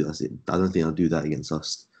think they'll do that. I don't think they'll do that against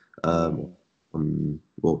us. Where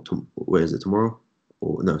is it? Tomorrow?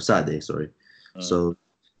 Or no, Saturday. Sorry. So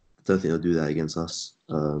I don't think they'll do that against us.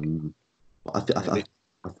 I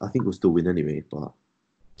think we'll still win anyway. But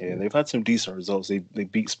they've had some decent results. They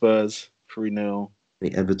beat Spurs 3-0.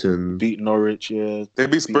 Everton beat Norwich. Yeah, they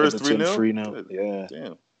beat Spurs 3-0. 3-0. Yeah,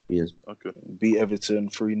 damn. Yes. Okay. Beat Everton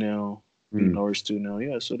 3-0. Beat Norwich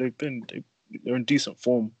 2-0. Yeah, so they're in decent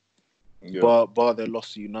form. Yeah. Bar their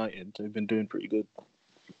loss to United, they've been doing pretty good.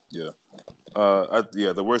 Yeah.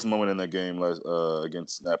 The worst moment in that game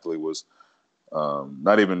against Napoli was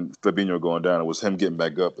not even Fabinho going down. It was him getting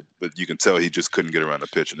back up, but you can tell he just couldn't get around the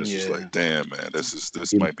pitch, and it's just like, damn, man,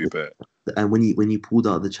 this might be bad. And when he pulled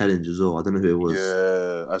out the challenge as well, I don't know who it was.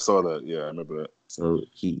 Yeah, I saw that. Yeah, I remember that. So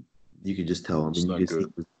you could just tell. It's not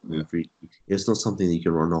good. It's not something that you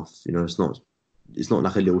can run off. You know, it's not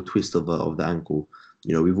like a little twist of the ankle.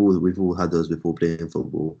 You know, we've all had those before playing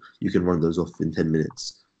football. You can run those off in 10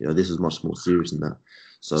 minutes. You know, this is much more serious than that.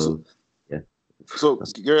 So yeah. So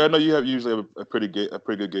Gerri, I know you usually have a pretty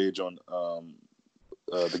good gauge on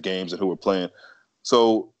the games and who we're playing.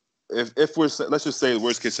 So if we're, let's just say the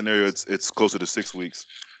worst case scenario, it's closer to 6 weeks.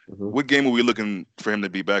 What game are we looking for him to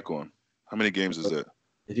be back on? How many games is that?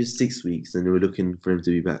 If it's 6 weeks, then we're looking for him to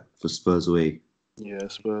be back for Spurs away. Yeah,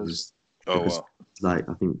 Spurs. Wow. Like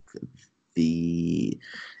I think the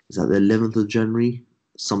 11th of January,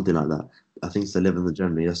 something like that. I think it's the 11th of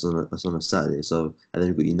January. That's on a Saturday. So and then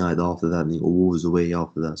we've got United after that, and Wolves away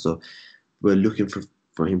after that. So we're looking for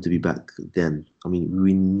him to be back then. I mean,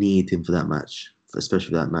 we need him for that match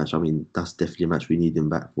especially that match. I mean, that's definitely a match we need him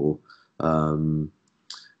back for.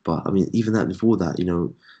 But I mean, even that before that,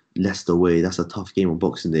 Leicester away, that's a tough game on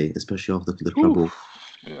Boxing Day, especially after the club.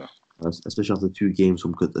 Yeah. Especially after 2 games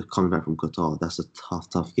from coming back from Qatar, that's a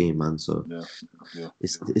tough game, man. So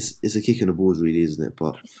it's a kick in the balls, really, isn't it?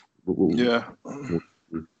 But yeah.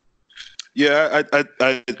 Yeah,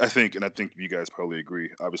 I think you guys probably agree.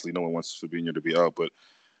 Obviously, no one wants Fabinho to be out, but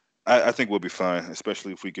I think we'll be fine,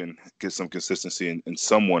 especially if we can get some consistency in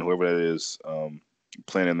someone, whoever that is,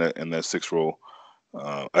 playing in that 6 role.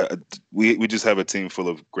 We just have a team full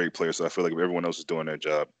of great players, so I feel like if everyone else is doing their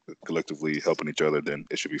job, collectively helping each other, then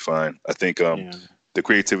it should be fine. I think the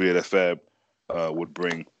creativity that Fab would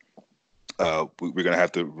bring, we're going to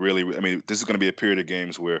have to really. I mean, this is going to be a period of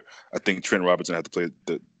games where I think Trent Robinson have to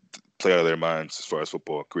play out of their minds as far as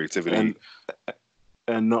football creativity.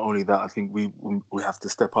 And not only that, I think we have to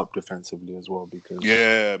step up defensively as well, because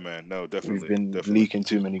definitely we've been leaking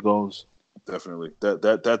too many goals. Definitely, that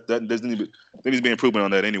there needs to be improvement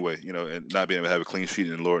on that anyway. And not being able to have a clean sheet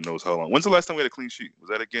in Lord knows how long. When's the last time we had a clean sheet? Was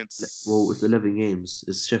that against? Well, it's 11 games.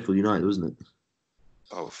 It's Sheffield United, wasn't it?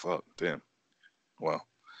 Oh fuck! Damn! Wow.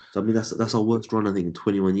 So, I mean, that's our worst run, I think, in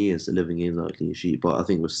 21 years. 11 games out of clean sheet. But I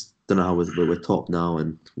think don't know how we're top now,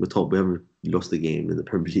 and we're top. We haven't lost a game in the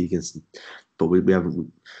Premier League, but we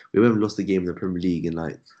haven't lost a game in the Premier League in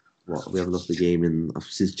we haven't lost a game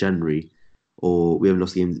since January. Or we haven't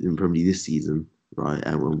lost a game in Premier League this season, right?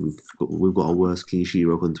 And we've got our worst clean sheet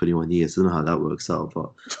record in 21 years. I don't know how that works out,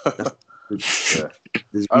 but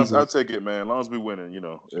I'll take it, man. As long as we're winning,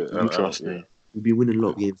 Trust me. We've been winning a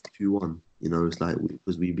lot of games 2-1. It's like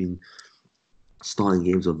because we've been starting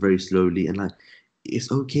games off very slowly, and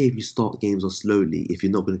it's okay if you start games off slowly if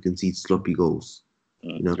you're not going to concede sloppy goals.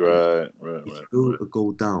 Right. If you go a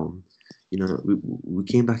goal down, we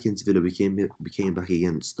came back into Villa. We came back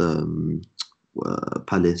against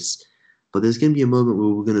Palace, but there's going to be a moment where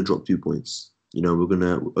we're going to drop 2 points. We're going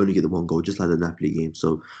to only get the 1 goal, just like the Napoli game.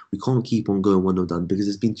 So we can't keep on going 1-0 down, because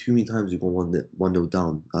there's been too many times we've gone 1-0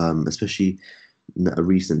 down, especially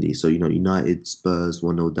recently. So, United, Spurs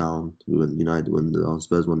 1-0 down. We went United 1-0 down,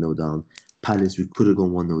 Spurs 1-0 down. Palace, we could have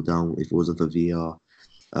gone 1-0 down if it wasn't for VAR.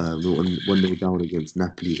 We were 1-0 down against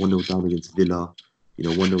Napoli, 1-0 down against Villa.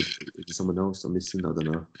 1-0 to someone else I'm missing. I don't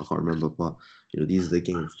know. I can't remember. But these are the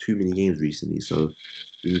games. Too many games recently. So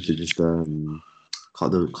we need to just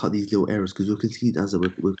cut these little errors, because we'll concede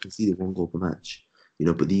 1 goal per match.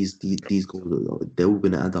 But these goals, they're all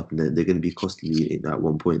going to add up, and they're going to be costly at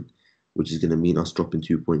one point, which is going to mean us dropping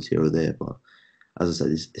 2 points here or there. But as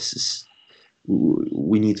I said,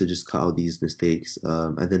 we need to just cut out these mistakes,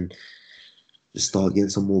 and then just start getting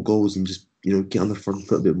some more goals and just get on the front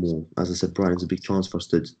foot a bit more. As I said, Brighton's a big chance for us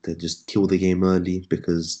to just kill the game early,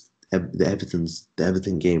 because the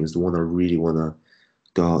Everton game is the one I really want to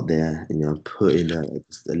go out there and put in an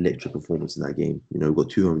electric performance in that game. We've got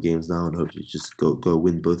 2 home games now, and hopefully just go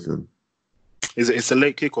win both of them. It's a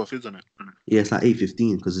late kickoff, isn't it? Yeah, it's like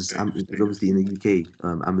 8:15, because it's obviously in the UK.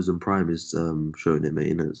 Amazon Prime is showing it,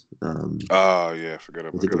 mate. I forgot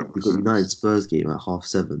about that. They got United Spurs game at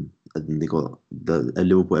 7:30, and then they got a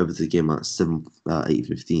Liverpool Everton game at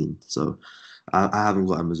 8:15. So I haven't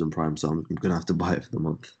got Amazon Prime, so I'm gonna have to buy it for the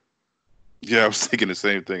month. Yeah, I was thinking the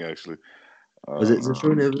same thing actually. Is it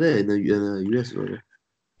showing over there in the US or?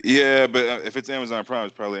 Yeah, but if it's Amazon Prime,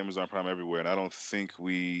 it's probably Amazon Prime everywhere, and I don't think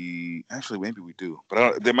maybe we do,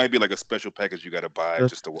 but there might be like a special package you got to buy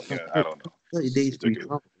just to. Yeah, I don't know. 30 days free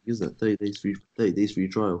trial, isn't it? 30 days free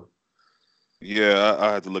trial. Yeah,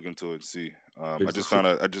 I had to look into it and see. I just found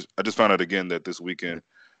out again that this weekend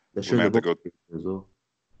we're gonna have to go as well.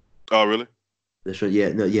 Oh, really? This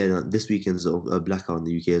weekend's a blackout in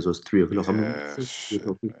the UK as well. It's 3:00. I'm 3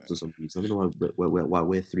 o'clock for some reason. I don't know why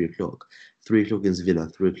we're 3:00. 3:00 against Villa,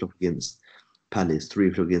 3:00 against Palace,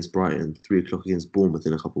 3:00 against Brighton, 3:00 against Bournemouth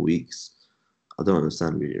in a couple of weeks. I don't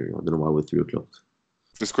understand really. I don't know why we're 3:00.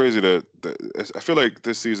 It's crazy that I feel like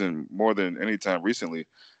this season, more than any time recently,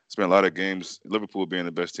 it's been a lot of games. Liverpool being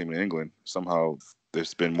the best team in England, somehow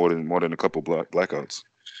there's been more than a couple blackouts.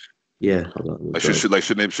 Yeah, shouldn't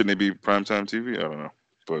they be primetime TV? I don't know,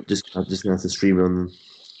 but I'm just gonna have to stream it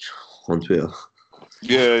on Twitter.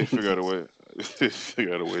 Yeah, you figure out a way.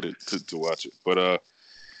 To watch it, but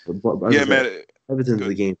yeah, man. Everton's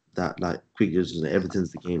the game that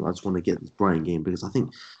Everton's the game. I just want to get this Brighton game, because I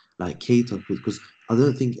think Keita, because I've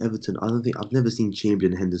never seen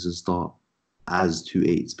Chamberlain and Henderson start as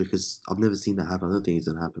 2-8s, because I've never seen that happen. I don't think it's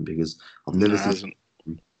gonna happen, because I've never seen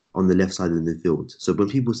on the left side of the field. So when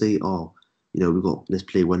people say, let's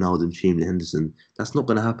play Wijnaldum, Chamberlain, Henderson, that's not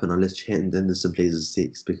going to happen unless Henderson plays as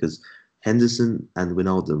 6, because Henderson and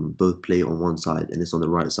Wijnaldum both play on one side, and it's on the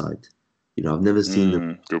right side. I've never seen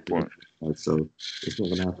them. Good point. So it's not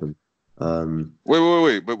gonna happen.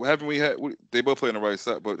 Wait. But haven't we had? They both play on the right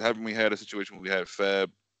side, but haven't we had a situation where we had Fab,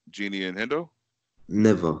 Genie, and Hendo?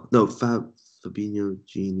 Never. No, Fabinho,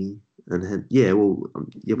 Genie, and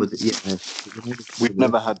We've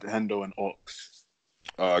never had Hendo and Ox.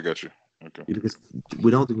 Oh, I got you. Okay. Because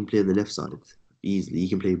Wijnaldum can play on the left side easily. He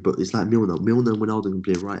can play, but it's like Milner. Milner and Wijnaldum can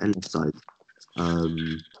play right and left side.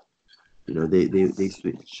 They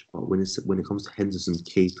switch. But when it comes to Henderson,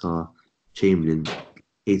 Keita, Chamberlain,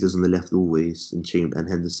 Keita's on the left always, and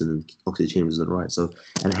Henderson and Oxlade-Chamberlain's on the right. So,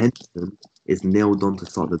 and Henderson is nailed on to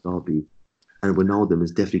start the derby, and Wijnaldum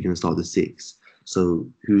is definitely going to start the 6. So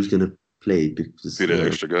who's going to play? Because be the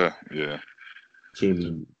extra guy, yeah.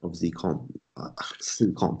 Chamberlain obviously can't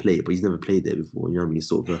play it, but he's never played there before. You know what I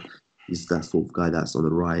mean? He's that sort of guy that's on the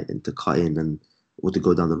right and to cut in or to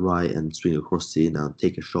go down the right and swing across to and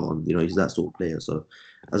take a shot on. He's that sort of player. So,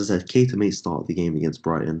 as I said, Keita may start the game against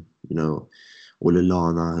Brighton. Or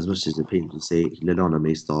Lallana, as much as it pains to say, Lallana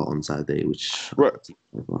may start on Saturday. Which right.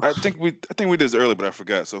 I think we did this early, but I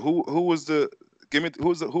forgot. So who's the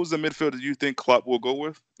midfielder you think Klopp will go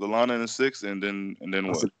with? Lallana in the 6, and then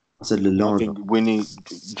what? I said Lallana. I think we need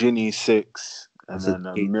Genie 6, and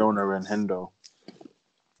then Milner and Hendo.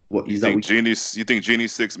 What you think? Genie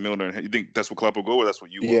 6, Milner, and you think that's what Klopp will go with? That's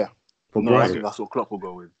what you want? Yeah. I think that's what Klopp will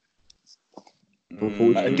go with.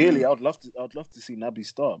 Ideally, I'd love to see Naby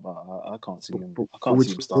start, but I can't see him. I can't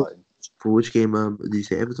see him starting. For which game? Did you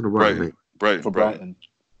say Everton or Brighton? Brighton.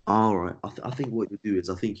 All right. I think what you do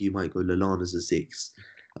is you might go Lallana as a 6.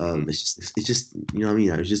 It's just you know what I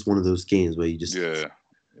mean. It's just one of those games where you just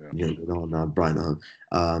Lallana, Brighton.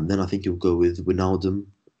 Then I think you'll go with Wijnaldum,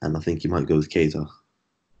 and I think you might go with Keita.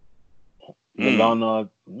 Lallana,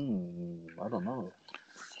 I don't know.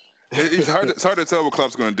 It's hard to tell what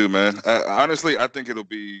Klopp's going to do, man. Honestly, I think it'll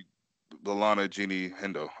be Lallana, Genie,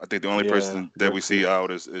 Hendo. I think the only person that we see out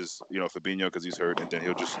is Fabinho because he's hurt, and then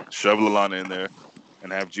he'll just shove Lallana in there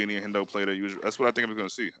and have Genie and Hendo play their usual. That's what I think we're going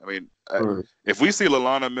to see. I mean, if we see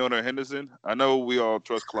Lallana, Milner, and Henderson, I know we all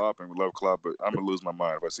trust Klopp and we love Klopp, but I'm going to lose my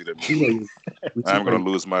mind if I see that midfield. I'm going to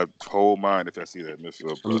lose my whole mind if I see that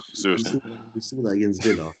midfield, bro. Seriously. We saw that against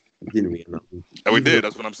Villa. Didn't we? And we did.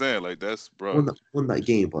 That's what I'm saying. Like that's bro. Won that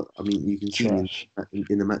game, but I mean, you can see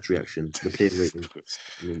in the match reaction, the player rating.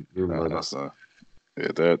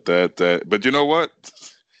 That. But you know what?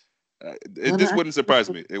 This wouldn't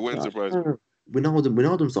surprise me. It wouldn't surprise me.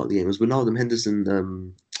 Wijnaldum started the game. It was Wijnaldum, Henderson,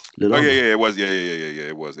 Lallana. Oh yeah. It was. Yeah.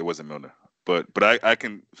 It was. It wasn't Milner. But I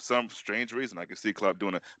can, for some strange reason, I can see Klopp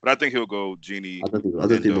doing it. But I think he'll go Genie. I don't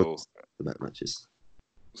think Milner will start back matches.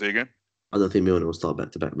 Say again. I don't think Milner will start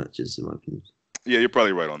back-to-back matches, in my opinion. Yeah, you're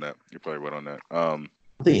probably right on that.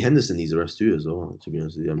 I think Henderson needs a rest too, as well. To be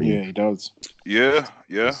honest with you, I mean, yeah, he does. Yeah,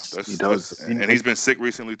 he does, and he's been sick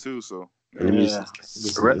recently too. So yeah,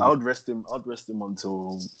 I'd rest him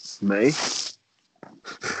until May.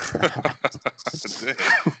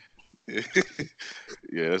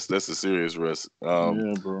 Yeah, that's a serious rest.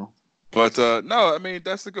 Yeah, bro. But no, I mean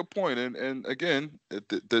that's a good point, and again,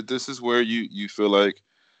 this is where you feel like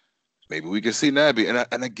maybe we can see Naby,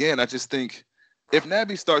 and again, I just think if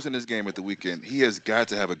Naby starts in this game at the weekend, he has got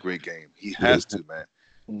to have a great game. He has to, man.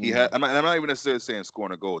 I'm not even necessarily saying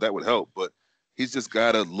scoring a goal that would help, but he's just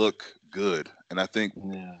got to look good, and I think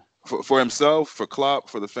for himself, for Klopp,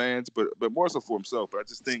 for the fans, but more so for himself. But I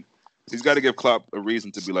just think he's got to give Klopp a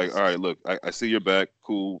reason to be like, all right, look, I see you're back,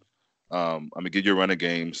 cool. I'm gonna give you a run of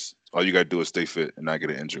games. All you gotta do is stay fit and not get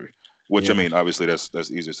an injury. Which I mean, obviously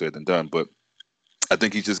that's easier said than done. But I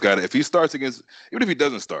think he's just got to. If he starts against, even if he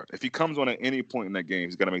doesn't start, if he comes on at any point in that game,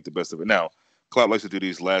 he's got to make the best of it. Now, Klopp likes to do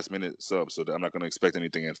these last-minute subs, so I'm not going to expect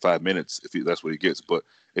anything in 5 minutes if that's what he gets. But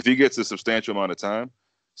if he gets a substantial amount of time,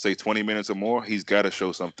 say 20 minutes or more, he's got to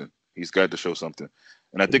show something. He's got to show something.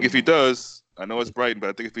 And I think if he does, I know it's Brighton, but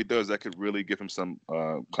I think if he does, that could really give him some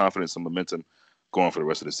confidence, some momentum going for the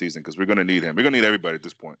rest of the season because we're going to need him. We're going to need everybody at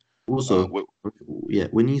this point. Also,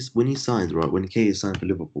 when he signed, right, when Kay signed for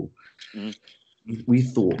Liverpool, we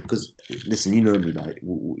thought, because listen, you know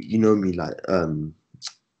me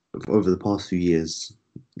over the past few years,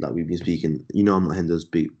 like we've been speaking, I'm not Hendo's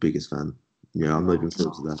biggest fan. I'm not even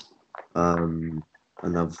close to that.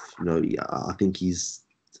 And I think he's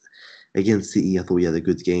against City. I thought he had a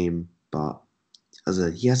good game, but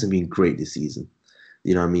he hasn't been great this season.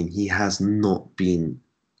 You know what I mean? He has not been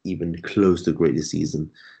even close to great this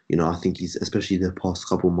season. I think he's, especially the past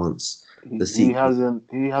couple months. He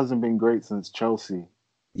hasn't been great since Chelsea.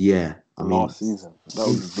 Yeah, last season. That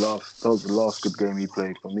was the last good game he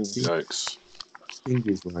played for me. Yikes. thing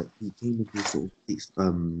is, right, he came into this sort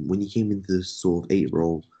of when he came into this sort of 8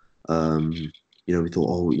 role, we thought,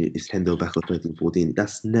 oh, it's Hendo back on 13, 14.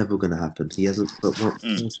 That's never gonna happen. He hasn't, but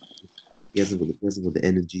he hasn't got the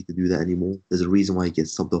energy to do that anymore. There's a reason why he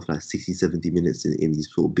gets subbed off like 60, 70 minutes in these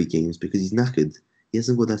sort of big games because he's knackered. He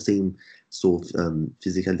hasn't got that same sort of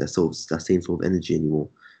physical, that same sort of energy anymore,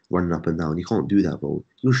 running up and down. He can't do that, bro.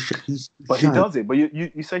 But he does it. But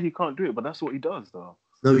you say he can't do it, but that's what he does, though.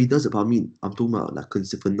 No, he does it. But I mean, I'm talking about like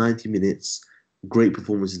for 90 minutes, great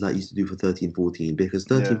performances like he used to do for 13, 14, because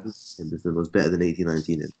 13, 14 Henderson was better than 18,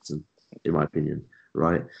 19 Henderson, in my opinion,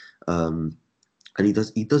 right? And he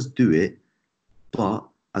does do it, but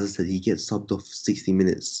as I said, he gets subbed off 60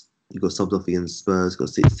 minutes. He got subbed off against Spurs, got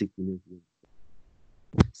 60 minutes,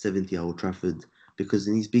 70 at Old Trafford, because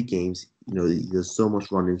in these big games, there's so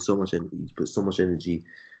much running, so much energy, he puts so much energy.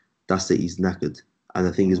 That's it. He's knackered. And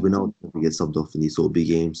the thing is, Ronaldo never gets subbed off in these sort of big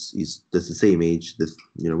games. He's the same age.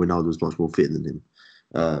 Ronaldo's much more fit than him,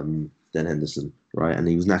 than Henderson, right? And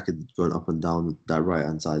he was knackered going up and down that right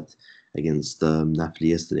hand side against Napoli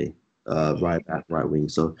yesterday, right back, right wing.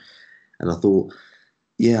 So, and I thought,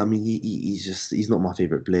 yeah, I mean, he's not my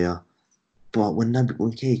favorite player. But when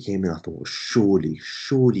Kay came in, I thought, surely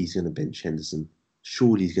he's going to bench Henderson.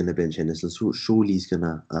 Surely he's going to bench Henderson. Surely he's going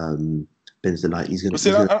to bench the light. He's going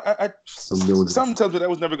to. Sometimes that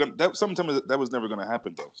was never going. Sometimes that was never going to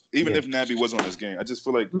happen though. Even if Naby was on his game, I just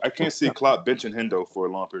feel like I can't see Klopp benching Hendo for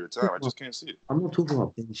a long period of time. I just can't see it. I'm not talking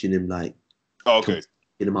about benching him like. Oh, okay.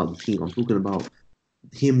 Get him out of the team. I'm talking about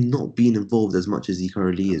him not being involved as much as he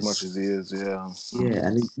currently is. As much as he is, yeah. Yeah,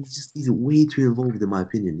 and he's way too involved, in my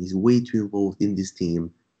opinion. He's way too involved in this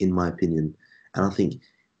team, in my opinion. And I think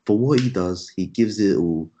for what he does, he gives it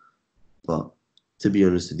all. But to be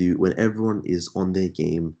honest with you, when everyone is on their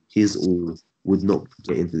game, his all would not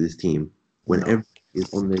get into this team. When everyone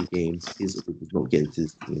is on their game, his all would not get into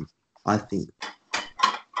this team. I think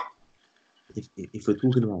if we're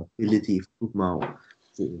talking about ability, if we're talking about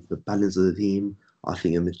sort of the balance of the team, I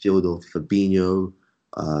think a midfield of Fabinho,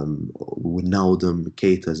 Wijnaldum,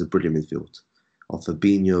 Keita is a brilliant midfield. Of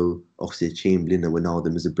Fabinho, Oxlade-Chamberlain, and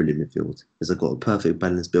Wijnaldum is a brilliant midfield. It's got a perfect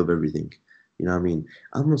balance bit of everything. You know what I mean?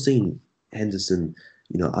 I'm not saying Henderson.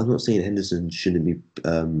 I'm not saying Henderson shouldn't be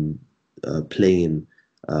playing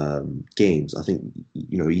games. I think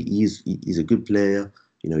he's a good player.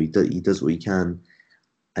 He does what he can,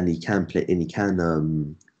 and he can play, and he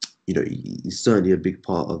can. He's certainly a big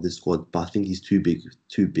part of this squad, but I think he's too big.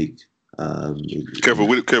 Careful,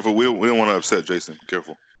 we don't want to upset Jason.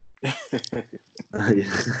 Careful. I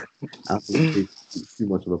think he's too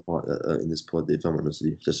much of a part in this pod, if I'm honest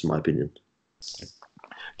with you. Just my opinion.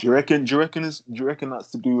 Do you reckon that's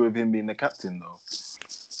to do with him being the captain, though?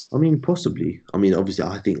 I mean, possibly. I mean, obviously,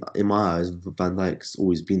 I think in my eyes, Van Dijk's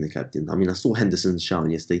always been the captain. I mean, I saw Henderson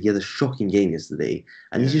shouting yesterday. He had a shocking game yesterday,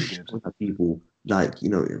 and he's just shouting at people. Like,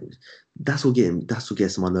 that's what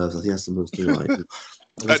gets on my nerves. I think that's the most thing. Like,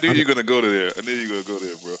 I knew you were gonna go there.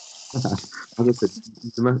 Bro. As I said,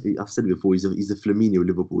 I've said it before. He's a Flaminio of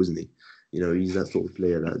Liverpool, isn't he? He's that sort of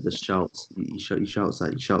player that just shouts. He shouts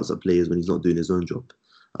at players when he's not doing his own job.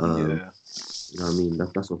 You know what I mean?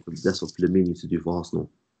 That's what Flaminio used to do for Arsenal.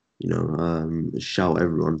 Shout at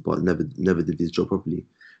everyone, but never did his job properly.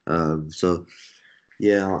 So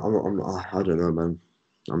yeah, I don't know, man.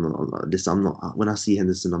 I'm not. When I see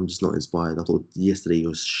Henderson, I'm just not inspired. I thought yesterday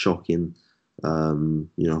was shocking. Had an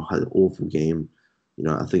awful game.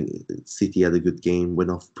 I think City had a good game,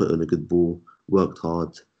 went off, put on a good ball, worked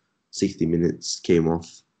hard. 60 minutes came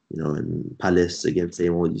off. And Palace again,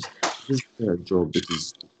 same old. Just a job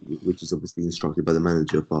which is obviously instructed by the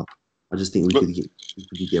manager, but I just think we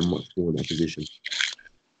could get much more in that position.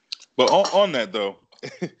 But on that though,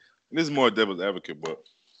 this is more devil's advocate, but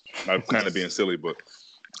I'm kind of being silly. But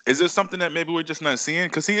is there something that maybe we're just not seeing?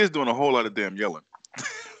 Because he is doing a whole lot of damn yelling.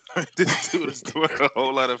 This dude is doing a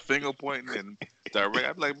whole lot of finger pointing and direct.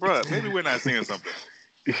 I'm like, bro, maybe we're not seeing something.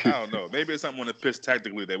 I don't know. Maybe it's something on the pitch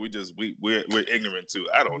tactically that we're ignorant to.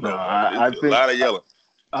 I don't know. I think a lot of yelling.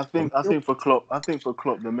 I think for Klopp,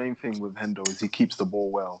 the main thing with Hendo is he keeps the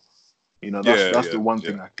ball well. That's the one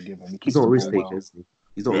thing I can give him. He keeps the ball well.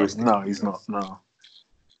 He's not risk taker. No, he's not. No,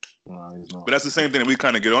 he's not. But that's the same thing that we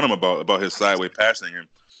kind of get on him about his sideways passing and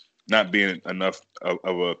not being enough of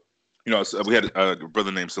a. We had a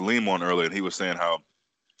brother named Salim on earlier, and he was saying how,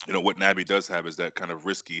 what Naby does have is that kind of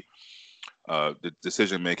risky the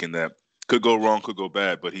decision making that could go wrong, could go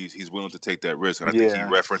bad, but he's willing to take that risk. And I think he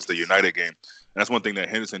referenced the United game. And that's one thing that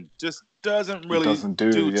Henderson just doesn't really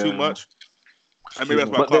do too much. And maybe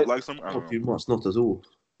that's why Klopp likes him. Not too much, not at all.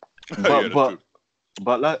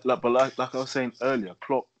 But like I was saying earlier,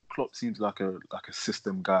 Klopp Klopp seems like a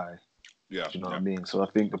system guy. Yeah. Do you know what I mean? So I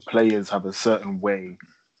think the players have a certain way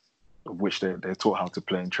of which they're taught how to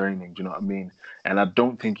play in training. Do you know what I mean? And I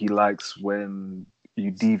don't think he likes when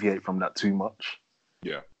you deviate from that too much.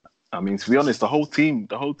 Yeah. I mean, to be honest, the whole team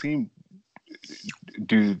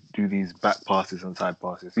do these back passes and side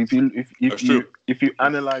passes. If you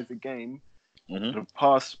analyze the game, the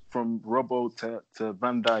pass from Robbo to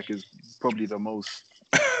Van Dijk is probably the most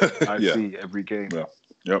I see every game. Yeah.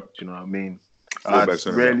 Yep. Do you know what I mean? I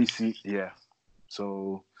rarely see. Yeah.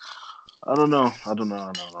 So I don't know,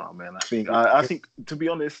 man. I think to be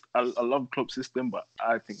honest, I love Klopp's system, but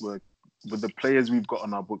I think with the players we've got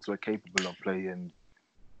on our books, we're capable of playing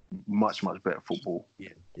much better football. Yeah.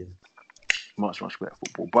 Much better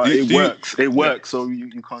football. But it works. It works. So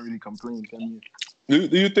you can't really complain, can you?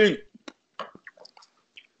 Do you think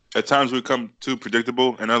at times we become too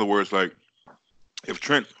predictable? In other words, like if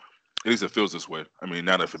Trent, at least it feels this way. I mean,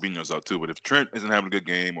 now that Fabinho's out too, but if Trent isn't having a good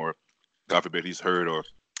game, or God forbid he's hurt, or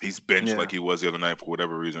he's benched like he was the other night for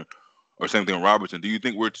whatever reason, or same thing with Robertson, do you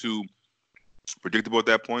think we're too predictable at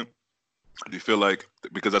that point? Do you feel like,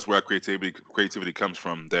 because that's where our creativity comes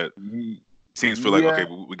from, that teams feel like, okay,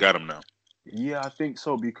 we got him now? Yeah, I think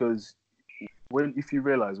so, because if you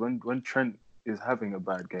realize when Trent is having a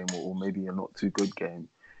bad game or maybe a not too good game,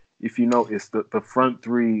 if you notice that the front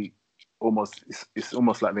three it's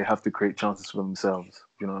almost like they have to create chances for themselves.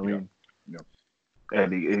 You know what I mean? Yeah.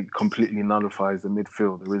 And it completely nullifies the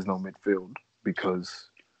midfield. There is no midfield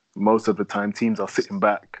because most of the time teams are sitting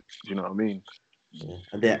back. You know what I mean? Yeah,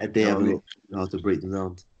 and they have a lot how to break them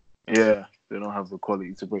down. Yeah, they don't have the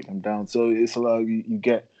quality to break them down. So it's like you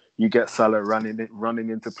get Salah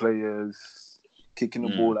running into players, kicking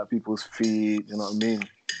the ball at people's feet. You know what I mean?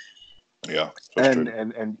 Yeah,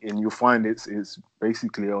 and you find it's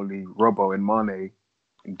basically only Robbo and Mane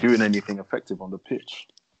doing anything effective on the pitch.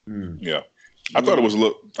 Yeah, I thought it was a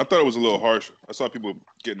little harsh. I saw people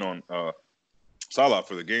getting on Salah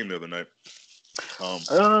for the game the other night. I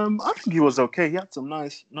think he was okay. He had some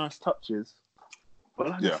nice touches, but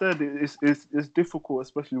like I said, it's difficult,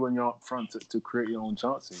 especially when you're up front to create your own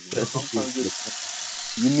chances. You know? Sometimes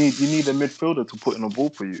you need a midfielder to put in a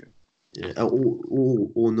ball for you. Yeah,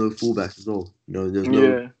 or no fullbacks as well. You know, there's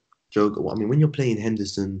no Joe. I mean, when you're playing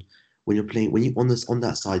Henderson, when you on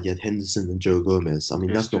that side, you have Henderson and Joe Gomez. I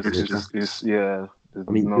mean, that's not. There's no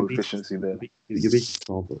efficiency there. You're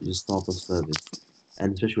basically starve of service,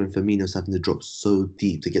 and especially when Firmino's having to drop so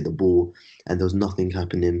deep to get the ball, and there's nothing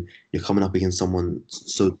happening. You're coming up against someone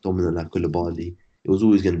so dominant like Koulibaly. It was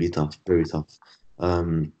always going to be tough, very tough.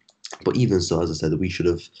 But even so, as I said, we should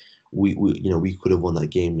have. We could have won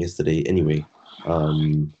that game yesterday anyway.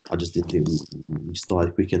 I just didn't think we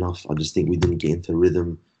started quick enough. I just think we didn't get into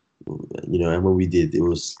rhythm, and when we did, it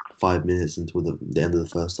was 5 minutes until the end of the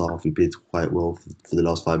first half. We played quite well for the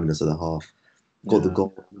last 5 minutes of the half. Got the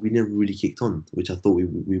goal. We never really kicked on, which I thought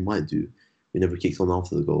we might do. We never kicked on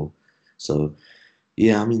after the goal. So,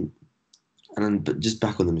 yeah, I mean, but just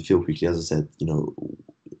back on the midfield quickly, as I said,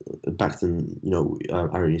 back then,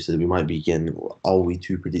 Aaron, you said we might be again, are we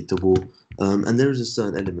too predictable? And there is a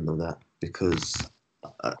certain element of that because,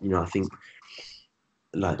 I think,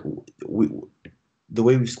 like, the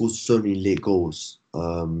way we scored so many late goals,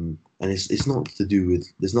 and it's not to do with,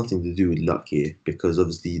 there's nothing to do with luck here because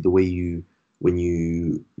obviously the way you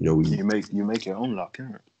make your own luck,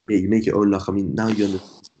 isn't it? Yeah, you make your own luck. I mean, now you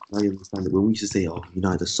understand that when we used to say, "Oh,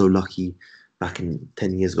 United are so lucky," back in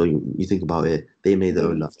 10 years ago, you think about it, they made their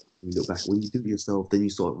own luck. You look back, when you do it yourself, then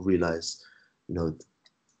you sort of realize,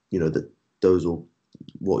 that those are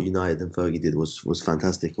what United and Fergie did was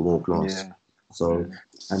fantastic and world class. Yeah. So,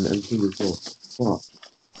 and the thing as well,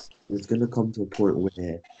 but it's gonna come to a point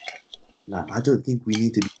where, like, I don't think we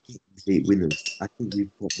need to be late winners. I think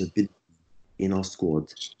we've got the ability in our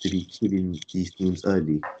squad to be killing these teams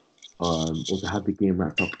early, or to have the game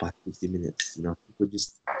wrapped up by 50 minutes. People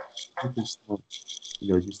just just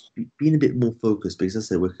being a bit more focused because, as I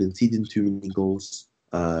said, we're conceding too many goals,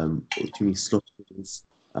 or too many slot goals.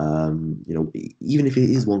 Even if it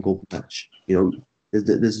is one goal per match,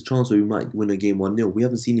 there's a chance where we might win a game 1-0. We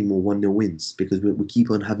haven't seen any more 1-0 wins because we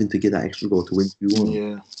keep on having to get that extra goal to win 2-1.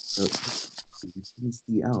 Yeah. So we couldn't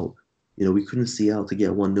see out. We couldn't see out to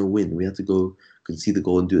get a 1-0 win. We had to go concede the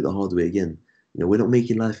goal and do it the hard way again. We're not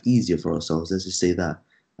making life easier for ourselves. Let's just say that.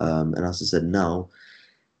 And as I said, now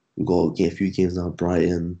we've got to get a few games now.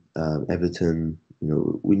 Brighton, Everton.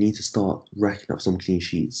 We need to start racking up some clean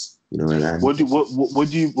sheets. And what do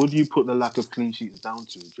you put the lack of clean sheets down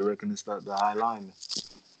to? Do you reckon it's the high line?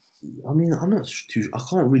 I mean, I'm not too. I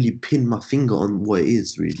can't really pin my finger on what it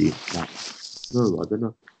is really. No, I don't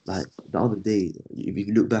know. Like the other day, if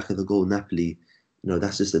you look back at the goal, Napoli,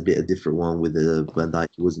 that's just a bit a different one with the Van Dijk.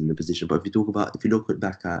 He wasn't in the position. But if you look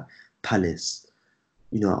back at Palace,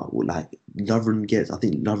 like Lovren gets, I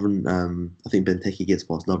think Benteke gets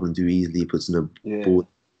past Lovren too easily, puts in a ball,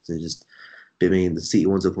 so just bit main. The City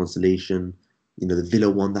one's a consolation. The Villa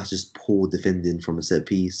one, that's just poor defending from a set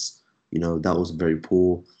piece. That was very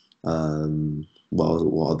poor.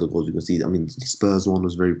 What other goals we can see? I mean, Spurs one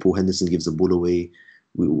was very poor. Henderson gives the ball away.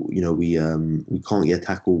 We can't get a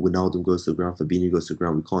tackle. Wijnaldum goes to the ground. Fabinho goes to the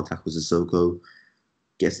ground. We can't tackle Sissoko.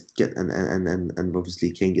 And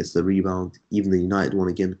obviously Kane gets the rebound. Even the United one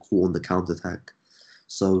again caught on the counter attack.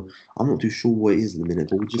 So I'm not too sure what it is in the minute,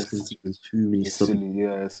 but we're just conceding too many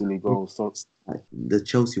silly goals. So, like the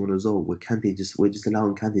Chelsea one as well, where we're just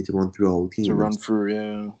allowing Kante to run through our whole team. I mean, these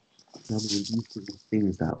are the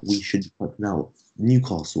things that we should be cutting out.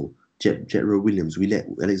 Newcastle, Jetro Williams, we let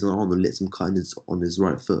Alexander Arnold lets him cut on his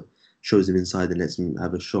right foot, shows him inside and lets him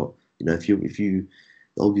have a shot. If you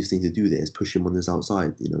the obvious thing to do there is push him on his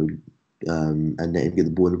outside, and let him get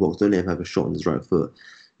the ball in the box. Don't let him have a shot on his right foot.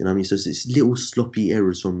 You know what I mean? So it's little sloppy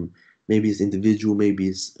errors from maybe it's individual, maybe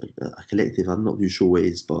it's a collective. I'm not too sure what it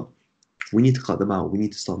is, but we need to cut them out. We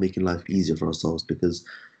need to start making life easier for ourselves because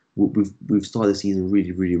we've started the season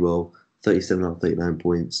really, really well. 37 out of 39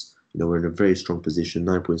 points. We're in a very strong position.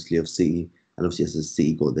 9 points clear of City, and obviously as the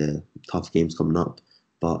City got their tough games coming up,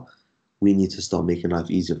 but we need to start making life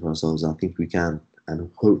easier for ourselves. I think we can. And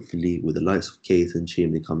hopefully, with the likes of Keith and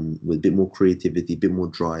Chamberlain coming with a bit more creativity, a bit more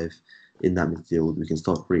drive in that midfield, we can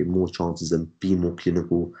start creating more chances and be more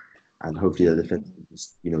clinical. And hopefully, the defense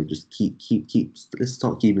just keep. Let's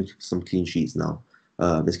start keeping some clean sheets now.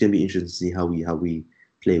 It's going to be interesting to see how we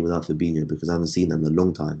play without Fabinho because I haven't seen them in a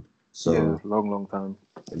long time. So long time.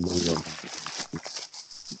 A long time.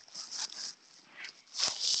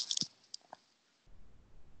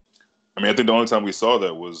 I mean, I think the only time we saw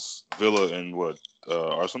that was Villa and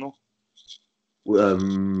Arsenal. Yeah.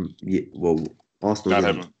 Well,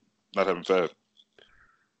 Arsenal not having Fab.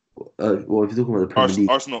 Well, if you're talking about the Premier League,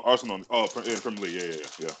 Arsenal. Oh, in Premier League,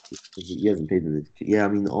 yeah. He hasn't played in it. Yeah, I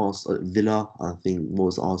mean, Villa. I think what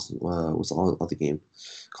was Arsenal? What's the other game?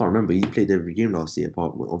 Can't remember. He played every game last year.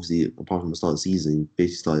 Apart from the start of the season, he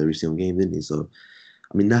basically started every single game, didn't he? So,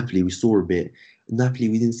 I mean, Napoli. We saw a bit. Napoli,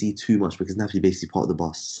 we didn't see too much because Napoli basically part of the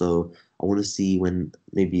bus. So, I want to see when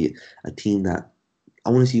maybe a team like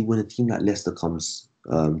Leicester comes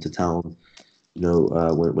to town.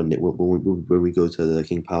 When we go to the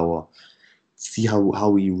King Power, see how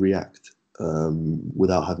we react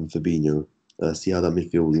without having Fabinho. See how that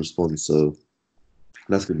midfield responds. So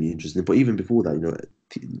that's going to be interesting. But even before that,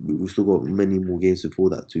 we've still got many more games before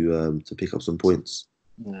that to pick up some points.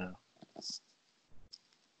 Yeah.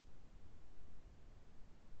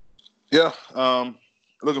 Yeah.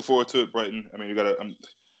 Looking forward to it, Brighton. I mean, I'm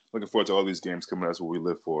looking forward to all these games coming. That's what we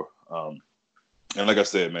live for. And like I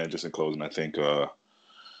said, man, just in closing, I think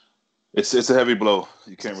it's a heavy blow.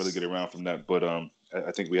 You can't really get around from that, but I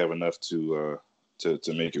think we have enough to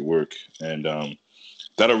make it work, and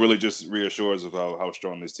that'll really just reassure us of how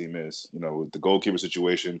strong this team is. With the goalkeeper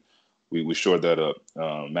situation, we shored that up.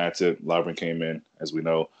 Matip, Lovren came in, as we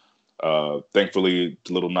know. Thankfully,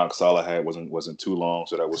 the little knock Salah had wasn't too long,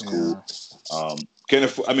 so that was cool. We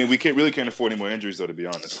can't afford any more injuries, though, to be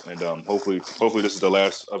honest. And hopefully this is the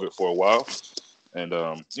last of it for a while. And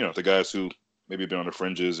the guys who maybe been on the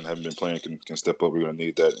fringes and haven't been playing can step up. We're going to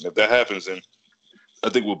need that. And if that happens, then I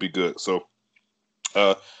think we'll be good. So,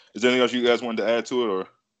 is there anything else you guys wanted to add to it, or you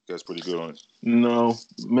guys pretty good on it? No,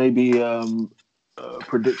 maybe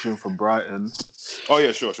prediction for Brighton. Oh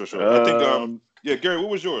yeah, sure. I think Gerri, what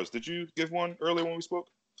was yours? Did you give one earlier when we spoke?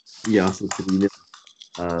 Yeah, I said 3-0.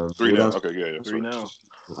 3-0. Okay, yeah. 3-0.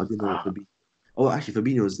 I didn't know what Fabinho. Oh, actually,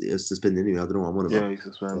 Fabinho is suspended anyway. I don't know what I'm on about. Yeah, he's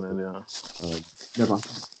suspended. Yeah. No, but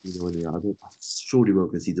anyway, I surely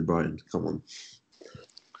won't concede to Brighton. Come on.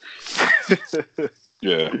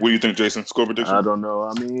 Yeah. What do you think, Jason? Score prediction? I don't know.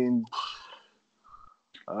 I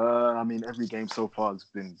mean, every game so far has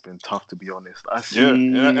been tough, to be honest. I see. Yeah, and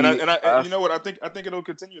you know what? I think it'll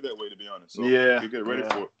continue that way, to be honest. So you get ready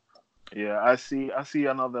for it. Yeah, I see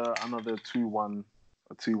another 2-1,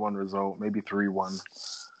 a 2-1 result, maybe 3-1.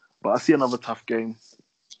 But I see another tough game.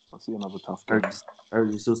 Are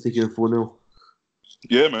you still sticking at 4-0?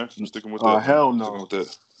 Yeah, man. I'm sticking with that. Oh, hell no. Sticking with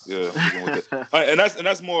that. Yeah, I'm sticking with that. All right, and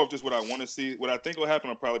that's more of just what I want to see. What I think will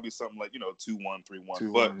happen will probably be something like 2-1,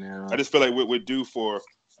 3-1. But yeah. I just feel like we're due for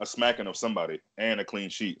a smacking of somebody and a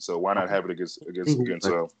clean sheet. So why not have it against?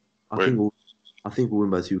 I think we'll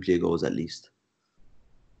win by 2 clear goals at least.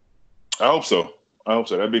 I hope so.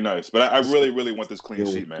 That'd be nice. But I really, really want this clean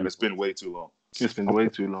sheet, man. It's been way too long. It's been way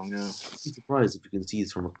too long, yeah. I'd be surprised if you can see it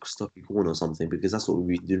from a stuffy corner or something, because that's what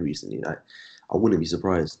we've been doing recently. Like, I wouldn't be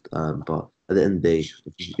surprised. But at the end of the day,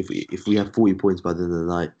 if we have 40 points by the end of the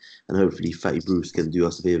night, and hopefully Fatty Bruce can do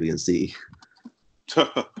us a favour against City.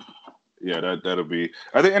 Yeah, that'll be.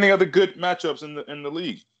 Are there any other good matchups in the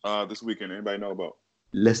league this weekend? Anybody know about?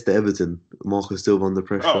 Leicester Everton, Marcus Silva under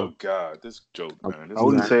pressure. Oh God, this joke, man. I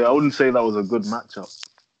wouldn't say that was a good matchup.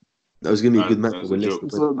 That was going to be a good matchup when Leicester.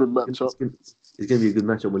 It's not a good matchup. It's going to be a good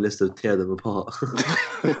matchup when Leicester tear them apart.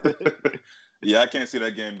 Yeah, I can't see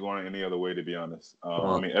that game going any other way, to be honest.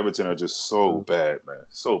 I mean, Everton are just so bad, man,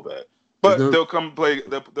 so bad. But they'll come play.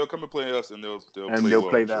 They'll come and play us, and they'll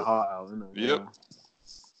play their heart out. Isn't it? Yep.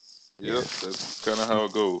 Yeah. Yep, that's kind of how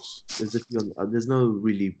it goes. There's no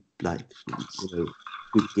really good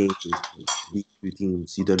games. These two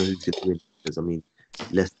teams, you don't know who's going to win. Because I mean,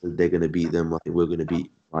 Leicester, they're going to beat them. I think we're going to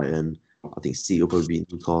beat Brighton. I think City will probably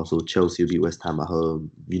beat Newcastle. Chelsea will beat West Ham at home.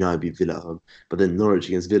 United beat Villa at home. But then Norwich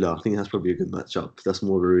against Villa, I think that's probably a good matchup. That's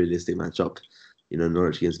more of a realistic matchup.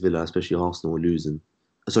 Norwich against Villa, especially Arsenal losing.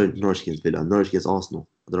 Sorry, Norwich against Villa. Norwich against Arsenal.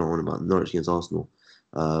 I don't know what I'm about. Norwich against Arsenal.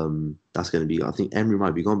 That's going to be. I think Emery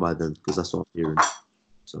might be gone by then, because that's what I'm hearing.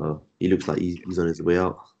 So he looks like he's on his way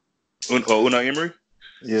out. Unai Emery?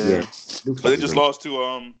 Yeah. But they just lost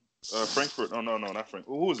to Frankfurt. Oh no, not Frankfurt.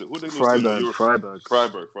 Who was it? Who did they lose to? Freiburg.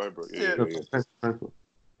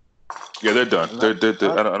 Yeah, they're done. I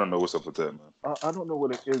don't know what's up with that, man. I don't know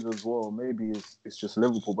what it is as well. Maybe it's just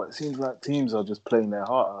Liverpool, but it seems like teams are just playing their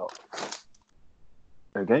heart out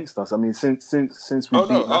against us. I mean, since we beat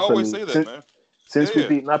Napoli, I always say that, man. Since we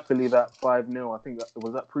beat Napoli that 5-0, I think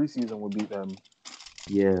was that preseason we beat them.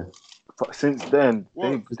 Yeah. But since then,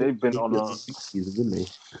 they've been on a season, didn't they?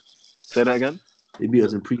 Say that again. They beat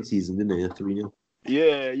us in pre-season, didn't they? 3-0.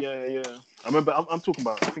 Yeah. I remember. I'm talking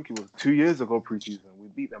about. I think it was 2 years ago pre-season. We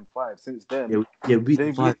beat them 5. Since then, we beat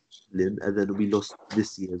them 5, and then we lost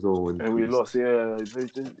this year as well. And we lost. Yeah, it's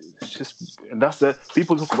just, and that's it.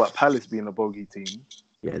 People talk about Palace being a bogey team.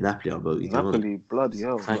 Yeah, Napoli are a bogey team. Napoli, bloody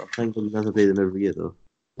hell. Thank God we never play them every year though.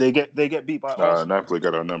 They get beat by Arsenal. Napoli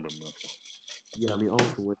got our number, man. Yeah, I mean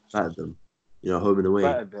Arsenal went battered them. Home and away.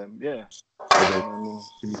 Battered them, yeah.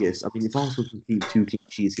 If Arsenal can keep 2 clean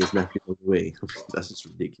sheets against Napoli on the way, that's just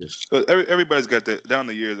ridiculous. Everybody's got that down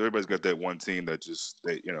the years. Everybody's got that one team that just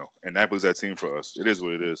and Napoli's that team for us. It is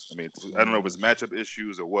what it is. I mean, I don't know if it's matchup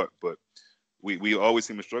issues or what, but we always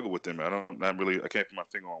seem to struggle with them. I can't put my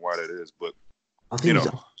finger on why that is, but I think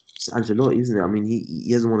it's Ancelotti, isn't it? I mean,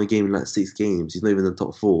 he hasn't won a game in like 6 games. He's not even in the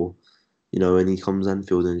top 4, and he comes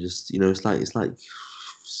Anfield and just it's like.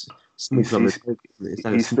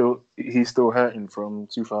 He's still hurting from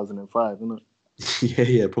 2005, isn't it?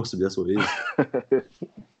 yeah, possibly that's what it is.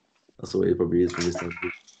 That's what it probably is from this time.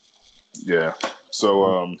 Yeah. So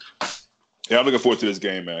I'm looking forward to this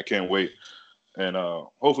game, man. I can't wait, and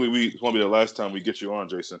hopefully it won't be the last time we get you on,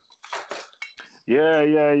 Jason. Yeah.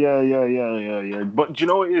 But do you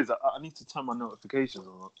know what it is? I need to turn my notifications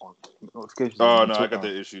on. Oh no, I got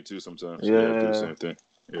that issue too sometimes. Yeah, I do the same thing.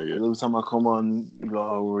 Yeah. Every time I come on, you're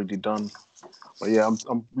already done. But yeah,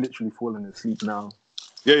 I'm literally falling asleep now.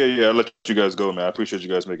 Yeah. I'll let you guys go, man. I appreciate you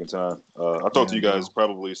guys making time. I'll talk to you guys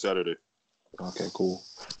probably Saturday. Okay, cool.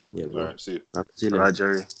 Yeah, bro. All right, see you. All right,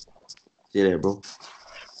 Gerri. See you later, bro.